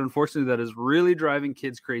stuff that unfortunately that is really driving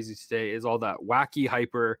kids crazy today is all that wacky,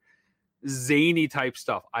 hyper, zany type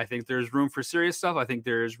stuff. I think there's room for serious stuff. I think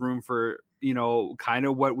there's room for, kind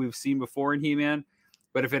of what we've seen before in He-Man.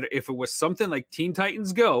 But if it was something like Teen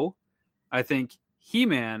Titans Go, I think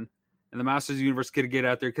He-Man and the Masters of the Universe could get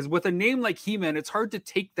out there. Because with a name like He-Man, it's hard to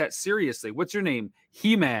take that seriously. What's your name?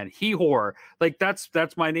 He-Man, He-Hor. Like, that's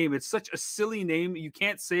my name. It's such a silly name. You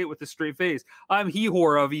can't say it with a straight face. I'm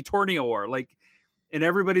He-Hor of Eternior. Like, and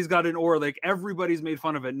everybody's got an or. Like, everybody's made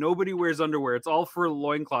fun of it. Nobody wears underwear. It's all for a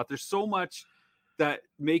loincloth. There's so much that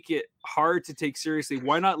make it hard to take seriously.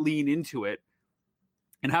 Why not lean into it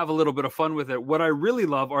and have a little bit of fun with it? What I really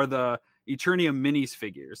love are the Eternium minis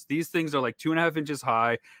figures. These things are like 2.5 inches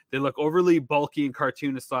high. They look overly bulky and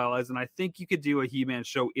cartoon stylized, and I think you could do a He-Man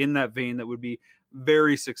show in that vein that would be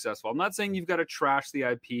very successful. I'm not saying you've got to trash the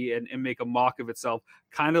IP and make a mock of itself,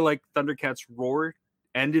 kind of like Thundercats Roar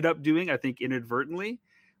ended up doing, I think, inadvertently,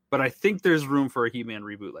 but I think there's room for a He-Man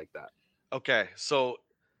reboot like that. Okay, so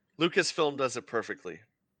Lucasfilm does it perfectly.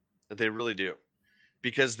 They really do.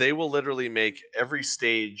 Because they will literally make every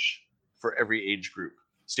stage for every age group.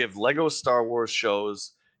 So you have Lego Star Wars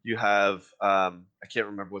shows. You have, I can't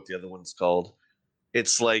remember what the other one's called.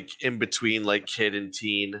 It's like in between like kid and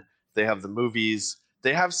teen. They have the movies.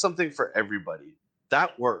 They have something for everybody.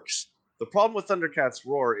 That works. The problem with Thundercats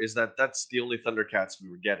Roar is that that's the only Thundercats we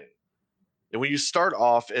were getting. And when you start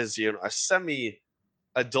off as a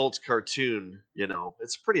semi-adult cartoon,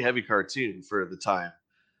 it's a pretty heavy cartoon for the time.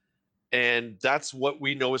 And that's what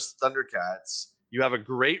we know as Thundercats. You have a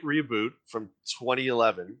great reboot from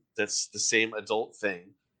 2011 that's the same adult thing.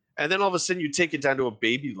 And then all of a sudden you take it down to a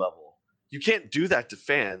baby level. You can't do that to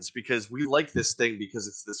fans because we like this thing because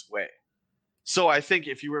it's this way. So I think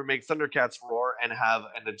if you were to make Thundercats Roar and have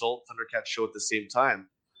an adult Thundercats show at the same time,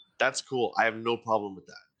 that's cool. I have no problem with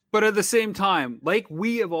that. But at the same time, like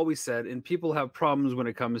we have always said, and people have problems when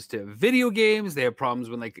it comes to video games. They have problems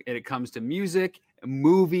when it comes to music,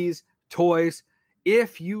 movies, toys.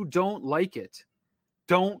 If you don't like it,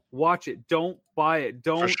 don't watch it. Don't buy it.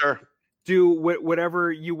 Don't do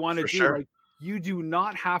whatever you want to do. Sure. Like, you do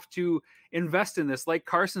not have to invest in this. Like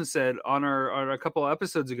Carson said on a couple of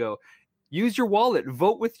episodes ago, use your wallet,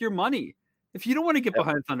 vote with your money. If you don't want to get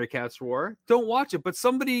behind Thundercats Roar, don't watch it. But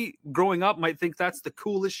somebody growing up might think that's the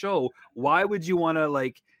coolest show. Why would you want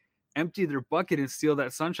to empty their bucket and steal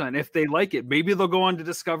that sunshine? If they like it, maybe they'll go on to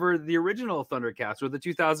discover the original Thundercats or the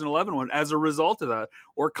 2011 one as a result of that,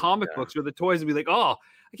 or comic books or the toys, and be like, oh,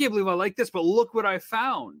 I can't believe I like this, but look what I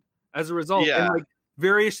found as a result. Yeah. And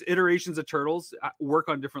various iterations of Turtles work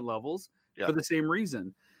on different levels for the same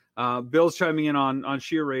reason. Bill's chiming in on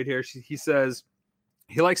She-Ra here. He says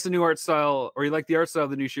he likes the new art style, or he liked the art style of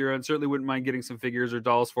the new She-Ra, and certainly wouldn't mind getting some figures or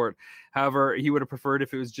dolls for it. However, he would have preferred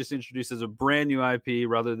if it was just introduced as a brand new IP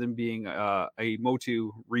rather than being a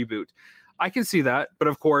Motu reboot. I can see that, but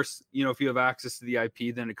of course, if you have access to the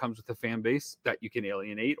IP, then it comes with a fan base that you can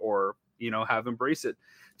alienate or have embrace it.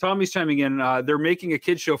 Tommy's chiming in. They're making a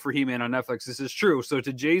kid show for He-Man on Netflix. This is true. So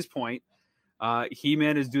to Jay's point,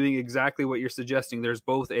 He-Man is doing exactly what you're suggesting. There's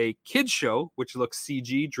both a kid show, which looks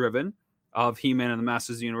CG driven, of He-Man and the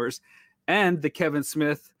Masters of the Universe, and the Kevin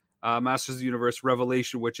Smith Masters of the Universe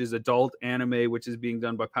Revelation, which is adult anime, which is being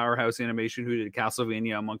done by Powerhouse Animation, who did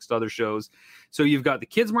Castlevania amongst other shows. So you've got the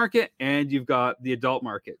kids market and you've got the adult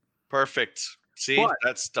market. Perfect. See,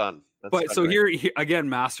 that's done. So here again,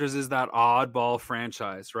 Masters is that oddball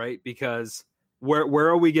franchise, right? Because where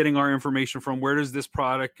are we getting our information from? Where does this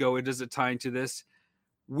product go? Does it tie into this?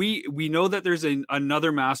 We know that there's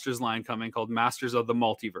another Masters line coming called Masters of the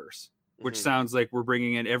Multiverse, which sounds like we're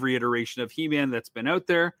bringing in every iteration of He-Man that's been out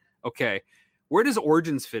there. Okay, where does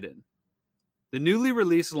Origins fit in? The newly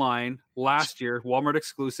released line last year, Walmart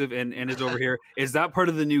exclusive, and is over here. Is that part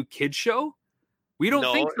of the new kids show? We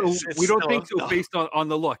don't think so. We don't think so based on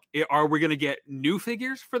the look. Are we going to get new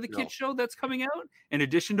figures for the kids show that's coming out in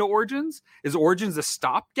addition to Origins? Is Origins a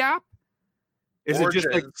stopgap? Is it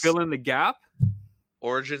just like fill in the gap?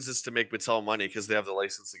 Origins is to make Mattel money because they have the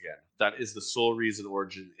license again. That is the sole reason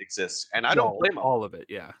Origin exists, and I don't blame them. All of it,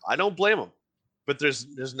 yeah. I don't blame them, but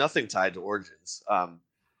there's nothing tied to Origins.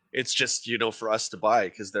 It's just for us to buy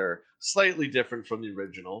because they're slightly different from the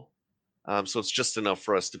original. So it's just enough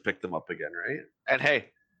for us to pick them up again, right? And hey,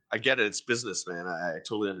 I get it. It's business, man. I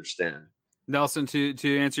totally understand. Nelson,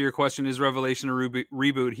 to answer your question, is Revelation a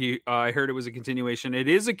reboot? I heard it was a continuation. It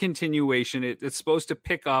is a continuation. It's supposed to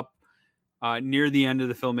pick up near the end of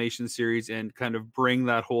the Filmation series and kind of bring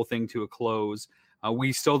that whole thing to a close.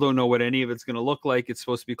 We still don't know what any of it's going to look like. It's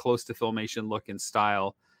supposed to be close to Filmation look and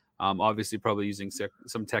style. Obviously, probably using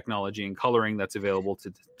some technology and coloring that's available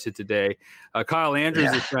to today. Kyle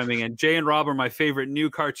Andrews is coming in. Jay and Rob are my favorite new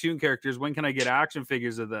cartoon characters. When can I get action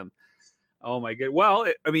figures of them? Oh, my God. Well,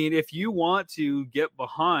 if you want to get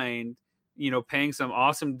behind paying some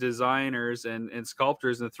awesome designers and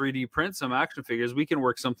sculptors and 3D print some action figures, we can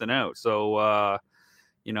work something out. So,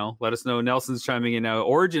 let us know. Nelson's chiming in now.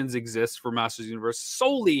 Origins exists for Masters of the Universe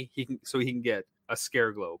solely he can get a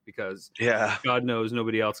Scareglow because God knows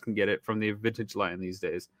nobody else can get it from the vintage line these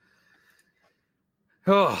days.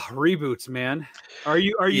 Oh, reboots, man. Are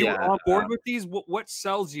you on board with these? What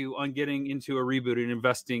sells you on getting into a reboot and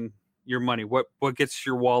investing your money? What gets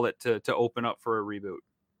your wallet to open up for a reboot?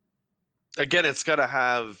 Again, it's got to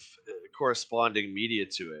have corresponding media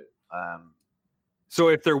to it. So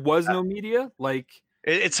if there was no media,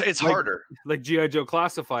 it's harder. Like G.I. Joe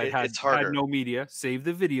Classified had no media, save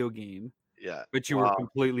the video game. Yeah, but you were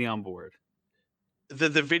completely on board. The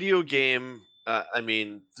video game,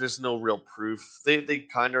 there's no real proof. They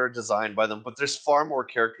kind of are designed by them, but there's far more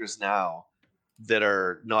characters now that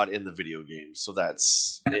are not in the video game. So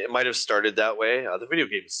it might have started that way. The video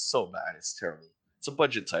game is so bad, it's terrible. It's a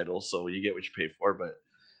budget title, so you get what you pay for. But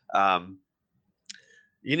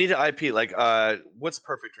you need an IP. What's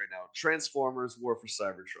perfect right now? Transformers: War for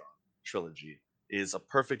Cybertron trilogy is a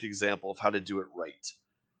perfect example of how to do it right.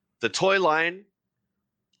 The toy line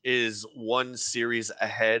is one series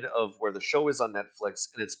ahead of where the show is on Netflix,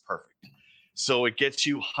 and it's perfect. So it gets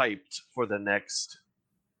you hyped for the next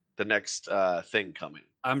thing coming.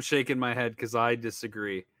 I'm shaking my head because I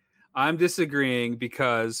disagree. I'm disagreeing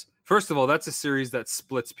because, first of all, that's a series that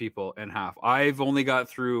splits people in half. I've only got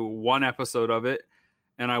through one episode of it,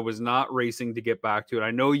 and I was not racing to get back to it.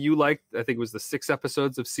 I know you liked, I think it was the 6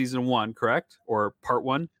 episodes of season 1, correct? Or part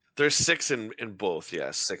 1? There's 6 in both,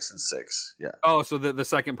 yeah, 6 and 6, yeah. Oh, so the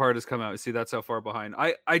second part has come out. See, that's how far behind.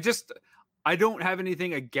 I don't have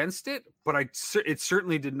anything against it, but it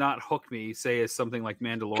certainly did not hook me. Say as something like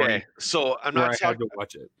Mandalorian. Okay, so I'm not talking to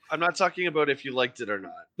watch it. I'm not talking about if you liked it or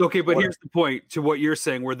not. Okay, but here's the point to what you're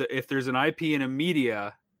saying: where if there's an IP and a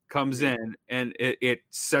media comes in and it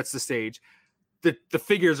sets the stage, the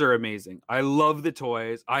figures are amazing. I love the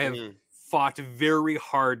toys. I have fought very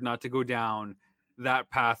hard not to go down that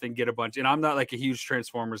path and get a bunch. And I'm not like a huge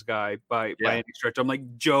Transformers guy by any stretch. I'm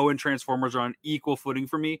like Joe and Transformers are on equal footing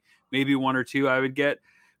for me. Maybe 1 or 2 I would get,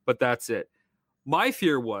 but that's it. My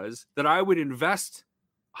fear was that I would invest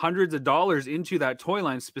hundreds of dollars into that toy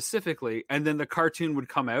line specifically, and then the cartoon would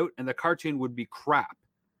come out and the cartoon would be crap.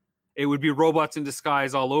 It would be Robots in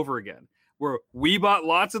Disguise all over again, where we bought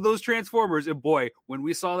lots of those Transformers, and boy, when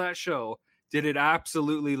we saw that show, did it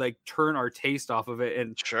absolutely turn our taste off of it.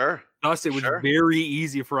 And sure, thus it was very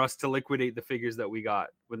easy for us to liquidate the figures that we got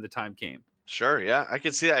when the time came. Sure, yeah, I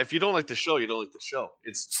can see that. If you don't like the show, you don't like the show.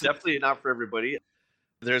 It's definitely not for everybody.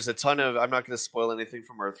 There's a ton of. I'm not going to spoil anything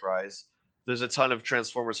from Earthrise. There's a ton of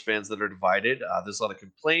Transformers fans that are divided. There's a lot of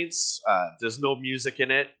complaints. There's no music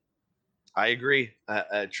in it. I agree.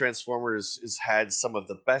 Transformers has had some of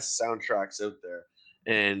the best soundtracks out there,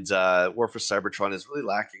 and War for Cybertron is really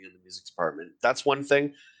lacking in the music department. That's one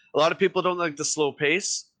thing. A lot of people don't like the slow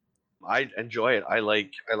pace. I enjoy it. I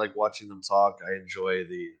like watching them talk. I enjoy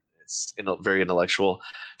it's very intellectual.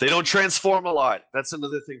 They don't transform a lot. That's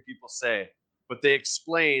another thing people say, but they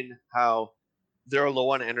explain how they're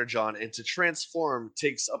low on energon, and to transform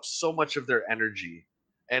takes up so much of their energy.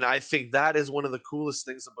 And I think that is one of the coolest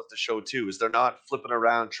things about the show too, is they're not flipping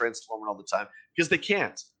around, transforming all the time, because they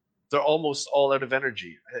can't. They're almost all out of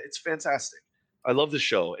energy. It's fantastic. I love the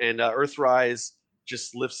show, and Earthrise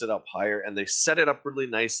just lifts it up higher, and they set it up really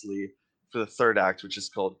nicely for the third act, which is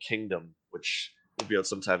called Kingdom, which will be out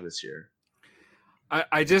sometime this year.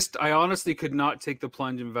 I honestly could not take the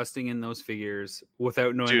plunge investing in those figures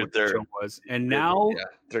without knowing what the show was. And now,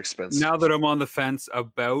 they're expensive. Now that I'm on the fence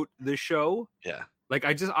about the show, yeah, like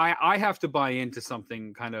I have to buy into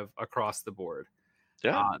something kind of across the board.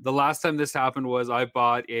 Yeah. The last time this happened was I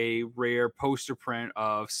bought a rare poster print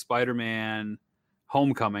of Spider-Man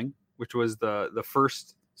Homecoming, which was the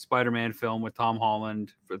first Spider-Man film with Tom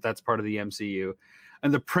Holland. That's part of the MCU.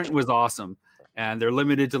 And the print was awesome. And they're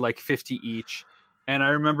limited to like 50 each. And I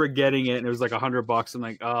remember getting it and it was like $100. I'm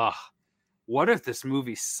like, what if this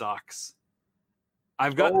movie sucks?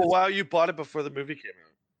 Wow, you bought it before the movie came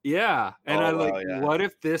out. Yeah. And what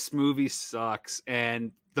if this movie sucks?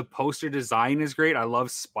 And the poster design is great. I love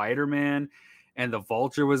Spider-Man, and the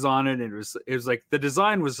Vulture was on it. And it was like the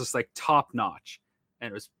design was just like top notch.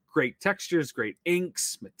 And it was great textures, great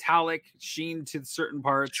inks, metallic, sheen to certain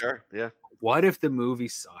parts. Sure. Yeah. What if the movie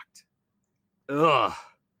sucked? Ugh.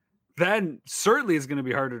 Then certainly it's going to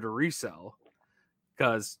be harder to resell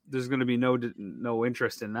because there's going to be no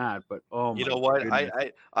interest in that. But you know what?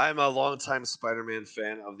 I'm a longtime Spider-Man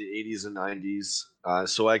fan of the 80s and 90s,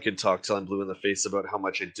 so I could talk till I'm blue in the face about how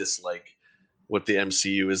much I dislike what the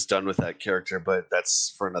MCU has done with that character, but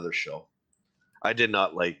that's for another show. I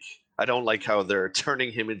don't like how they're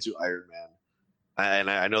turning him into Iron Man, and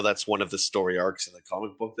I know that's one of the story arcs in the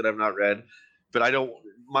comic book that I've not read, but I don't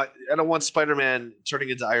want Spider-Man turning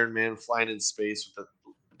into Iron Man, flying in space with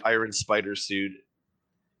an iron spider suit.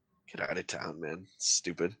 Get out of town, man. It's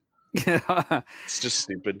stupid. It's just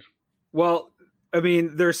stupid. Well, I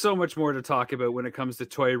mean, there's so much more to talk about when it comes to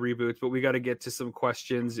toy reboots, but we got to get to some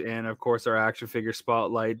questions and, of course, our action figure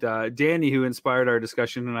spotlight. Danny, who inspired our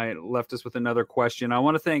discussion tonight, left us with another question. I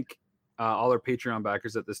want to thank all our Patreon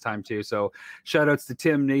backers at this time, too. So shout outs to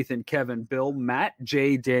Tim, Nathan, Kevin, Bill, Matt,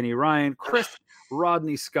 Jay, Danny, Ryan, Chris,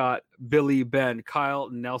 Rodney, Scott, Billy, Ben, Kyle,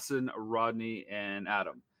 Nelson, Rodney, and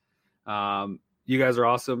Adam. You guys are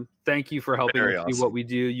awesome. Thank you for helping us do what we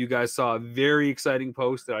do. You guys saw a very exciting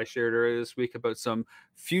post that I shared earlier this week about some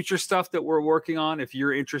future stuff that we're working on. If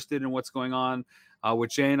you're interested in what's going on with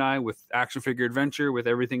Jay and I, with Action Figure Adventure, with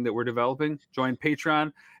everything that we're developing, join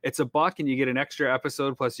Patreon. It's $1 and you get an extra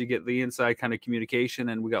episode, plus you get the inside kind of communication.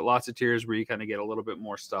 And we got lots of tiers where you kind of get a little bit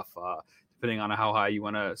more stuff depending on how high you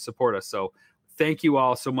want to support us. So thank you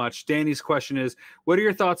all so much. Danny's question is, what are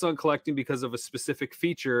your thoughts on collecting because of a specific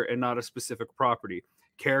feature and not a specific property?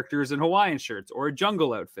 Characters in Hawaiian shirts or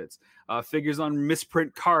jungle outfits, figures on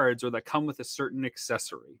misprint cards or that come with a certain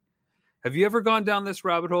accessory. Have you ever gone down this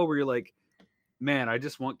rabbit hole where you're like, man, I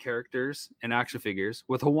just want characters and action figures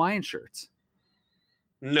with Hawaiian shirts?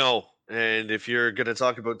 No. And if you're going to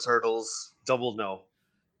talk about turtles, double no.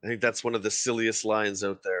 I think that's one of the silliest lines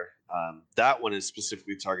out there. That one is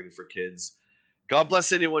specifically targeted for kids. God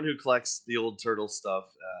bless anyone who collects the old turtle stuff.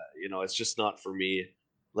 It's just not for me.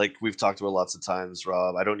 Like we've talked about lots of times,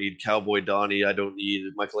 Rob. I don't need Cowboy Donnie. I don't need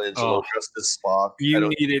Michelangelo dressed as Spock. You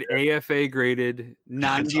needed AFA graded,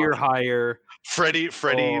 90 or higher. Freddie,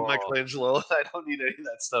 Michelangelo. I don't need any of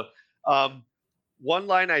that stuff. One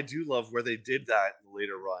line I do love where they did that in the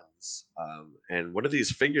later runs, and one of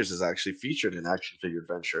these figures is actually featured in Action Figure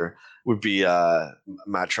Adventure, would be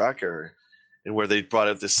Matt Tracker, and where they brought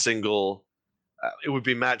out this single. It would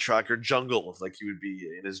be Matt Tracker jungle, like he would be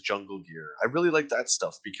in his jungle gear. I really like that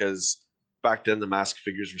stuff because back then the mask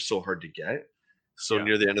figures were so hard to get. So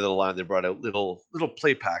near the end of the line, they brought out little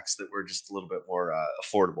play packs that were just a little bit more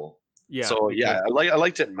affordable. Yeah. So I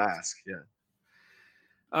liked it in mask. Yeah.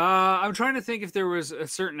 I'm trying to think if there was a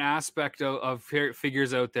certain aspect of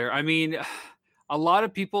figures out there. I mean, a lot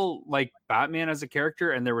of people like Batman as a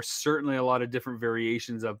character, and there were certainly a lot of different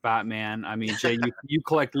variations of Batman. I mean, Jay, you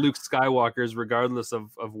collect Luke Skywalkers regardless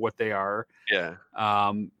of what they are. Yeah.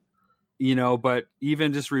 but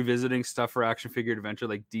even just revisiting stuff for action figure adventure,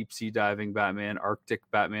 like deep sea diving Batman, Arctic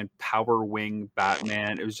Batman, Power Wing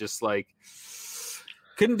Batman, it was just like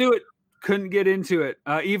couldn't do it, couldn't get into it.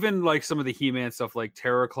 Even like some of the He-Man stuff, like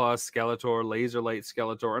Terror Claw Skeletor, Laser Light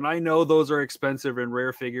Skeletor, and I know those are expensive and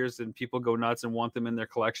rare figures, and people go nuts and want them in their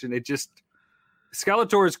collection. It just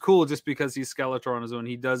Skeletor is cool just because he's Skeletor on his own.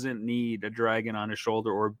 He doesn't need a dragon on his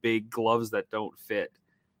shoulder or big gloves that don't fit.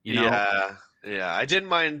 Yeah. I didn't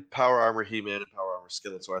mind Power Armor He-Man and Power Armor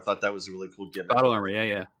Skeletor. I thought that was a really cool gimmick. Battle Armor,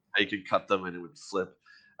 yeah. You could cut them and it would flip.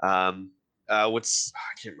 I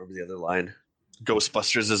can't remember the other line.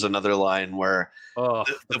 Ghostbusters is another line where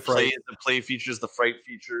the play features, the fright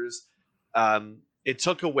features. It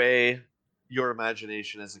took away your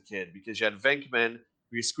imagination as a kid because you had Venkman.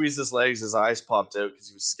 He squeezed his legs, his eyes popped out because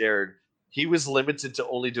he was scared. He was limited to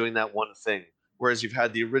only doing that one thing. Whereas you've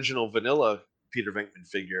had the original vanilla Peter Venkman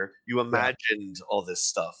figure, you imagined all this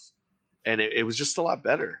stuff. And it was just a lot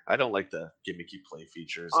better. I don't like the gimmicky play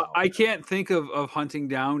features. I can't think of hunting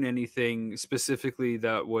down anything specifically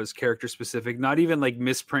that was character specific, not even like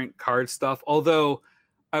misprint card stuff. Although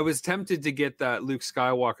I was tempted to get that Luke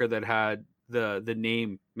Skywalker that had the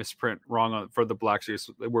name misprint wrong for the Black Series,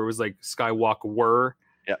 where it was like Skywalker or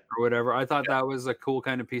whatever. I thought that was a cool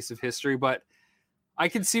kind of piece of history, but I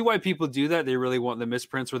can see why people do that. They really want the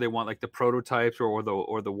misprints, or they want like the prototypes or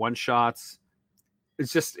the one shots.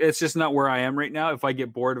 It's just not where I am right now. If I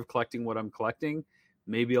get bored of collecting what I'm collecting,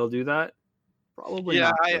 maybe I'll do that. Probably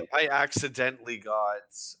not. I accidentally got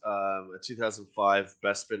a 2005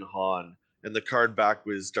 Bespin Han, and the card back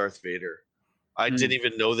was Darth Vader. I didn't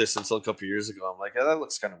even know this until a couple years ago. I'm like, that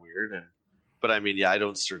looks kind of weird. But I mean, I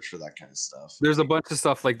don't search for that kind of stuff. There's a bunch of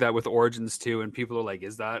stuff like that with Origins too, and people are like,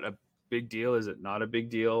 is that a big deal? Is it not a big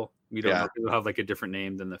deal? We don't know. It'll have like a different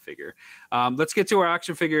name than the figure. Let's get to our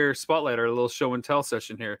action figure spotlight, our little show and tell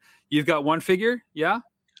session here. You've got one figure, yeah?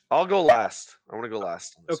 I'll go last. I want to go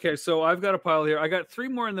last. Okay, so I've got a pile here. I got 3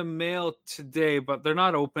 more in the mail today, but they're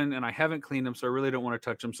not open, and I haven't cleaned them, so I really don't want to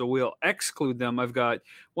touch them. So we'll exclude them. I've got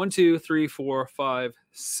 1, 2, 3, 4, 5,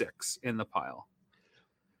 6 in the pile.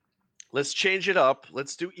 Let's change it up.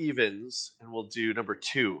 Let's do evens, and we'll do number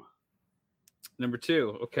 2. Number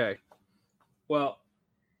 2, okay. Well,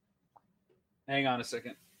 hang on a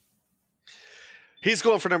second. He's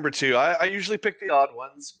going for number 2. I usually pick the odd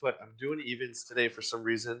ones, but I'm doing evens today for some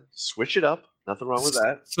reason. Switch it up. Nothing wrong with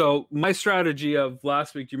that. So my strategy of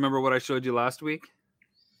last week, do you remember what I showed you last week?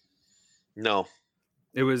 No.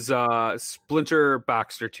 It was Splinter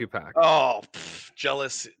Baxter 2-pack. Oh,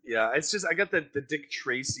 jealous. Yeah, it's just I got the Dick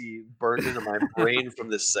Tracy burned into my brain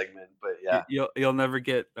from this segment, but yeah. You'll never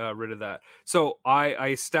get rid of that. So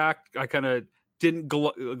I kind of didn't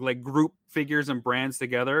group figures and brands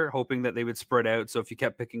together, hoping that they would spread out. So if you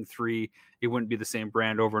kept picking 3, it wouldn't be the same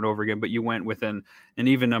brand over and over again, but you went with an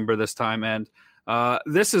even number this time. And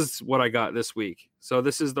this is what I got this week. So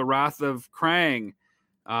this is the Wrath of Krang.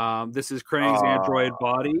 This is Krang's android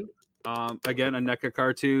body. Again, a NECA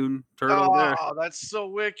cartoon turtle there. Oh, that's so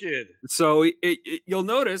wicked. So you'll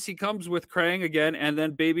notice he comes with Krang again, and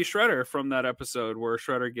then Baby Shredder from that episode where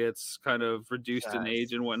Shredder gets kind of reduced in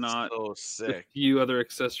age and whatnot. So sick. A few other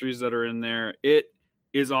accessories that are in there. It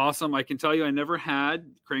is awesome. I can tell you I never had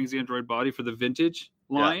Krang's android body for the vintage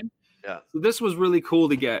line. Yeah. So this was really cool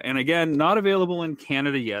to get. And again, not available in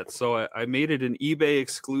Canada yet. So I made it an eBay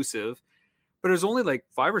exclusive. But it was only like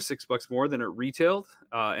 $5 or $6 more than it retailed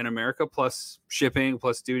in America, plus shipping,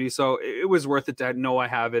 plus duty. So it was worth it to know I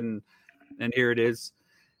have it, and here it is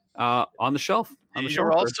on the shelf.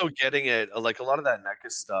 You're also getting it like a lot of that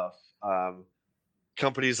NECA stuff.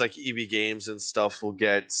 Companies like EB Games and stuff will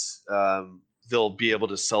get. They'll be able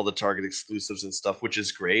to sell the Target exclusives and stuff, which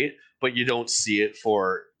is great. But you don't see it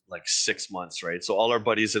for like 6 months, right? So all our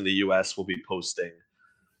buddies in the US will be posting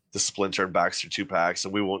the Splinter and Baxter 2-packs,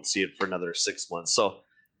 and we won't see it for another 6 months. So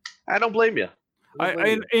I don't blame you.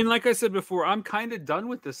 And like I said before, I'm kind of done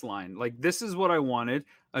with this line. Like, this is what I wanted.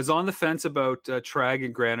 I was on the fence about Trag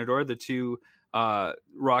and Granador, the 2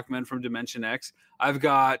 Rockmen from Dimension X. I've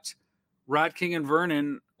got Rat King and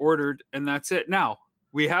Vernon ordered, and that's it. Now,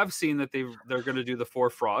 we have seen that they're going to do the 4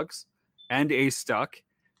 Frogs and Ace Stuck.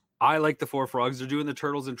 I like the 4 Frogs. They're doing the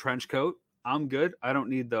Turtles in trench coat. I'm good. I don't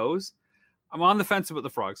need those. I'm on the fence about the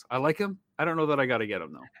Frogs. I like them. I don't know that I got to get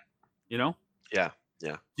them, though. You know? Yeah.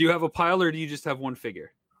 Do you have a pile, or do you just have one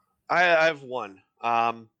figure? I have one.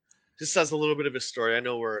 Just as a little bit of a story. I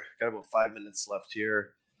know we're got about 5 minutes left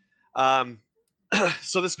here.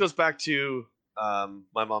 So this goes back to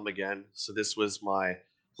my mom again. So this was my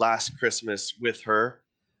last Christmas with her,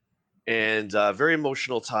 and very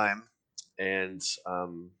emotional time. And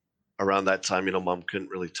around that time, mom couldn't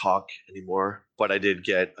really talk anymore, but I did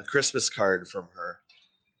get a Christmas card from her,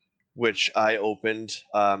 which I opened,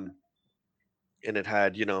 and it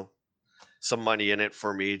had, some money in it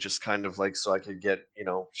for me, just kind of like so I could get,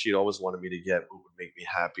 she'd always wanted me to get what would make me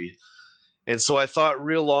happy. And so I thought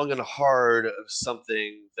real long and hard of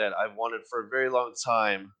something that I wanted for a very long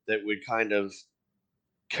time that would kind of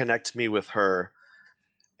connect me with her.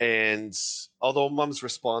 And although mom's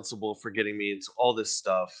responsible for getting me into all this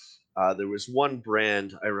stuff, there was one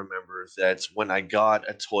brand I remember that when I got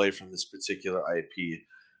a toy from this particular IP,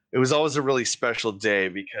 it was always a really special day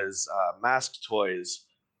because Mask toys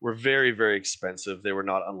were very, very expensive. They were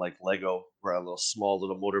not unlike Lego, where a little small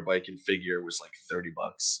little motorbike and figure was like $30.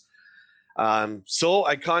 So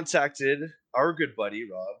I contacted our good buddy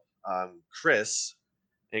Rob, Chris,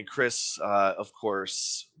 and Chris, of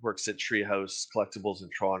course, works at Treehouse Collectibles in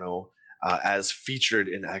Toronto as featured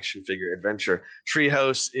in Action Figure Adventure.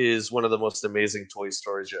 Treehouse is one of the most amazing toy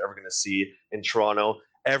stores you're ever going to see in Toronto.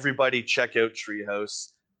 Everybody check out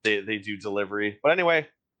Treehouse. They do delivery. But anyway,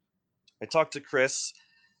 I talked to Chris,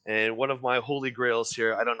 and one of my holy grails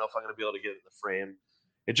here, I don't know if I'm going to be able to get it in the frame.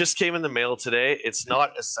 It just came in the mail today. It's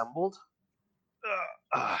not assembled.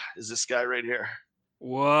 Is this guy right here.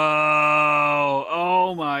 Whoa.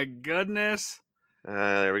 Oh, my goodness.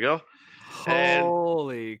 There we go.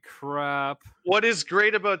 Holy crap. What is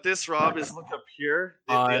great about this, Rob, is look up here.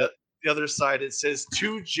 The other side, it says,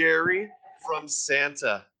 "To Jerry from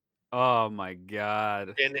Santa." Oh, my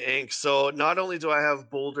God. In ink. So not only do I have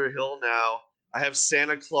Boulder Hill now, I have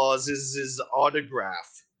Santa Claus's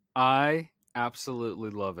autograph. I absolutely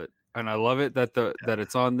love it. And I love it that that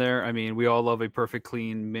it's on there. I mean, we all love a perfect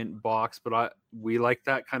clean mint box, but we like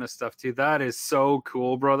that kind of stuff too. That is so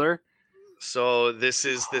cool, brother. So this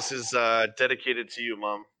is dedicated to you,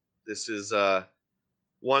 Mom. This is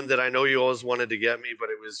one that I know you always wanted to get me, but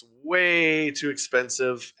it was way too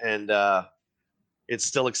expensive, and it's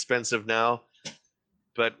still expensive now.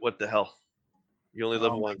 But what the hell? You only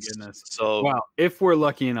live once. So, well, if we're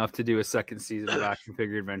lucky enough to do a second season of Action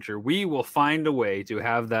Figure Adventure, we will find a way to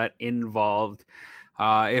have that involved.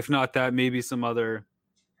 If not that, maybe some other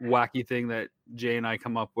wacky thing that Jay and I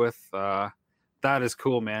come up with. That is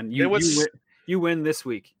cool, man. You win this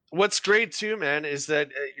week. What's great too, man, is that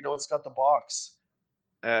it's got the box.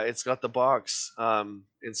 It's got the box, and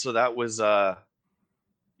so that was that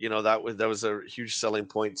was a huge selling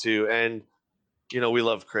point too. And we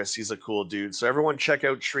love Chris. He's a cool dude. So everyone check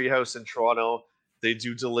out Treehouse in Toronto. They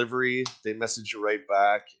do delivery. They message you right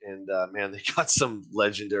back. And man, they got some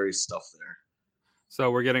legendary stuff there.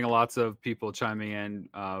 So we're getting lots of people chiming in.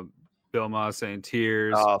 Bill Ma saying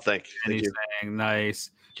tears. Oh, thank you. And he's saying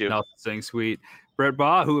nice. Nelson saying sweet. Brett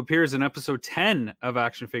Baugh, who appears in episode 10 of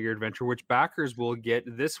Action Figure Adventure, which backers will get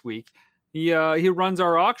this week. He runs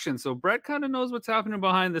our auction, so Brett kind of knows what's happening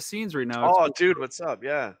behind the scenes right now. Oh, dude, what's up?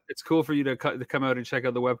 Yeah, it's cool for you to come out and check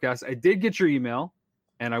out the webcast. I did get your email,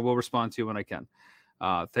 and I will respond to you when I can.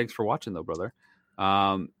 Thanks for watching, though, brother.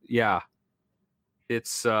 Yeah,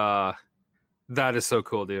 it's that is so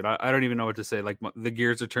cool, dude. I don't even know what to say. Like the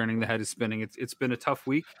gears are turning, the head is spinning. It's been a tough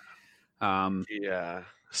week. Yeah,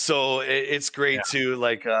 so it's great too.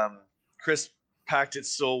 Like Chris packed it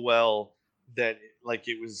so well that like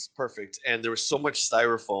it was perfect, and there was so much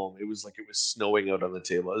styrofoam. It was like it was snowing out on the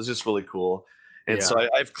table. It was just really cool. And so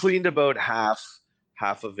I've cleaned about half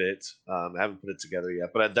of it. I haven't put it together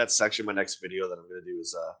yet, but that's actually my next video that I'm going to do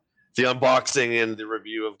is the unboxing and the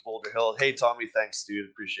review of Boulder Hill. Hey Tommy, thanks dude,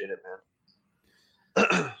 appreciate it,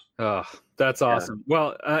 man. Oh, that's awesome.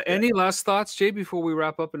 Well, any last thoughts, Jay, before we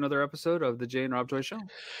wrap up another episode of the Jay and Rob Toy Show?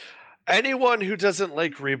 Anyone who doesn't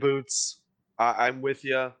like reboots, I'm with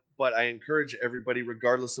you. But I encourage everybody,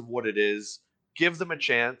 regardless of what it is, give them a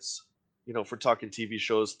chance. If we're talking TV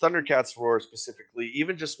shows, Thundercats Roar specifically,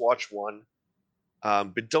 even just watch one.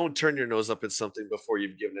 But don't turn your nose up at something before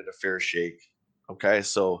you've given it a fair shake. Okay,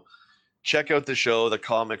 so check out the show, the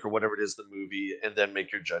comic, or whatever it is, the movie, and then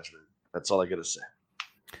make your judgment. That's all I got to say.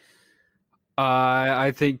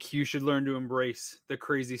 I think you should learn to embrace the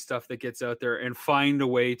crazy stuff that gets out there and find a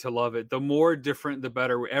way to love it. The more different, the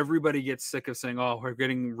better. Everybody gets sick of saying, oh, we're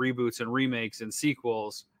getting reboots and remakes and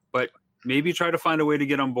sequels, but maybe try to find a way to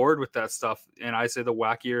get on board with that stuff. And I say the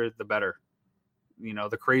wackier, the better.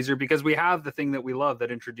 The crazier, because we have the thing that we love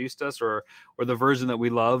that introduced us or the version that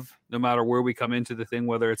we love, no matter where we come into the thing,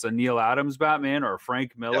 whether it's a Neil Adams Batman or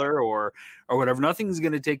Frank Miller or whatever, nothing's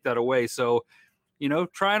going to take that away. So,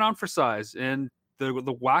 try it on for size, and the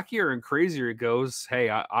wackier and crazier it goes,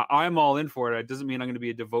 hey, I'm all in for it. It doesn't mean I'm going to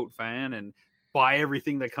be a devout fan and buy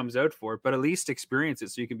everything that comes out for it, but at least experience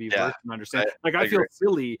it so you can be versed and understand. I feel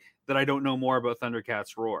silly that I don't know more about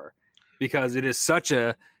Thundercats Roar. because it is such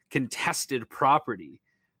a contested property.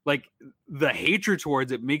 Like the hatred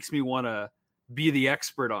towards it makes me want to be the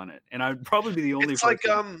expert on it, and I'd probably be the only. It's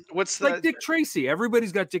person. like what's Like that? Dick Tracy.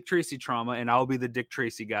 Everybody's got Dick Tracy trauma, and I'll be the Dick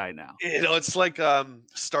Tracy guy now. It's like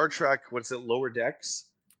Star Trek. What's it? Lower Decks.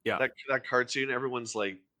 Yeah. That cartoon. Everyone's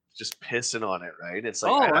like just pissing on it, right? It's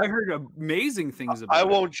like, oh, I heard amazing things about it. I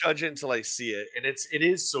won't judge it until I see it, and it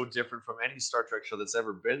is so different from any Star Trek show that's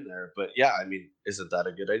ever been there. But yeah, I mean, isn't that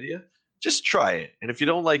a good idea? Just try it, and if you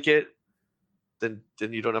don't like it, then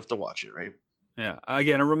you don't have to watch it, right? Yeah.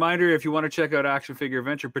 Again, a reminder, if you want to check out Action Figure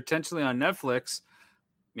Adventure, potentially on Netflix,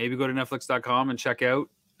 maybe go to netflix.com and check out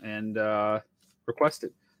and request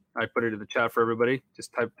it. I put it in the chat for everybody.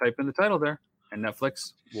 Just type in the title there, and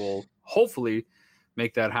Netflix will hopefully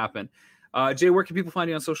make that happen. Jay, where can people find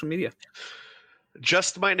you on social media?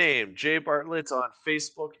 Just my name, Jay Bartlett, on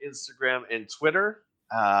Facebook, Instagram, and Twitter.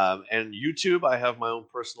 And YouTube. I have my own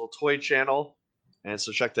personal toy channel. And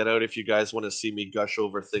so check that out if you guys want to see me gush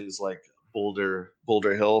over things like Boulder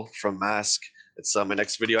Hill from Mask. It's my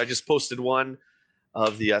next video. I just posted one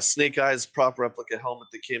of the Snake Eyes prop replica helmet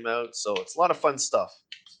that came out. So it's a lot of fun stuff.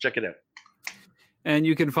 Check it out. And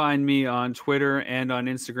you can find me on Twitter and on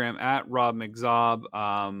Instagram at Rob McZob,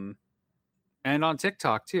 and on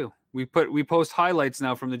TikTok too. We post highlights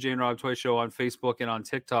now from the Jay and Rob Toy Show on Facebook and on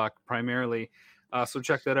TikTok primarily. So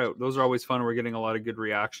check that out. Those are always fun. We're getting a lot of good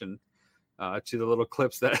reaction to the little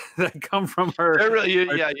clips that come from her. You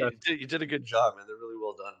did a good job, man. They're really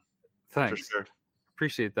well done. Thanks. For sure.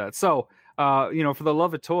 Appreciate that. So, for the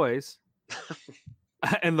love of toys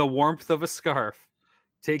and the warmth of a scarf,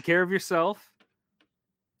 take care of yourself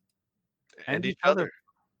and each other.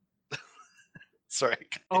 Sorry.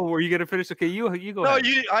 Oh, were you gonna finish? Okay, you go. No,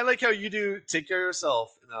 ahead. I like how you do. Take care of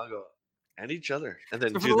yourself, and I'll go and each other, and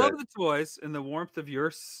then so for the love of the toys and the warmth of your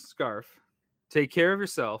scarf, take care of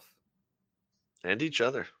yourself and each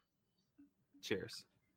other. Cheers.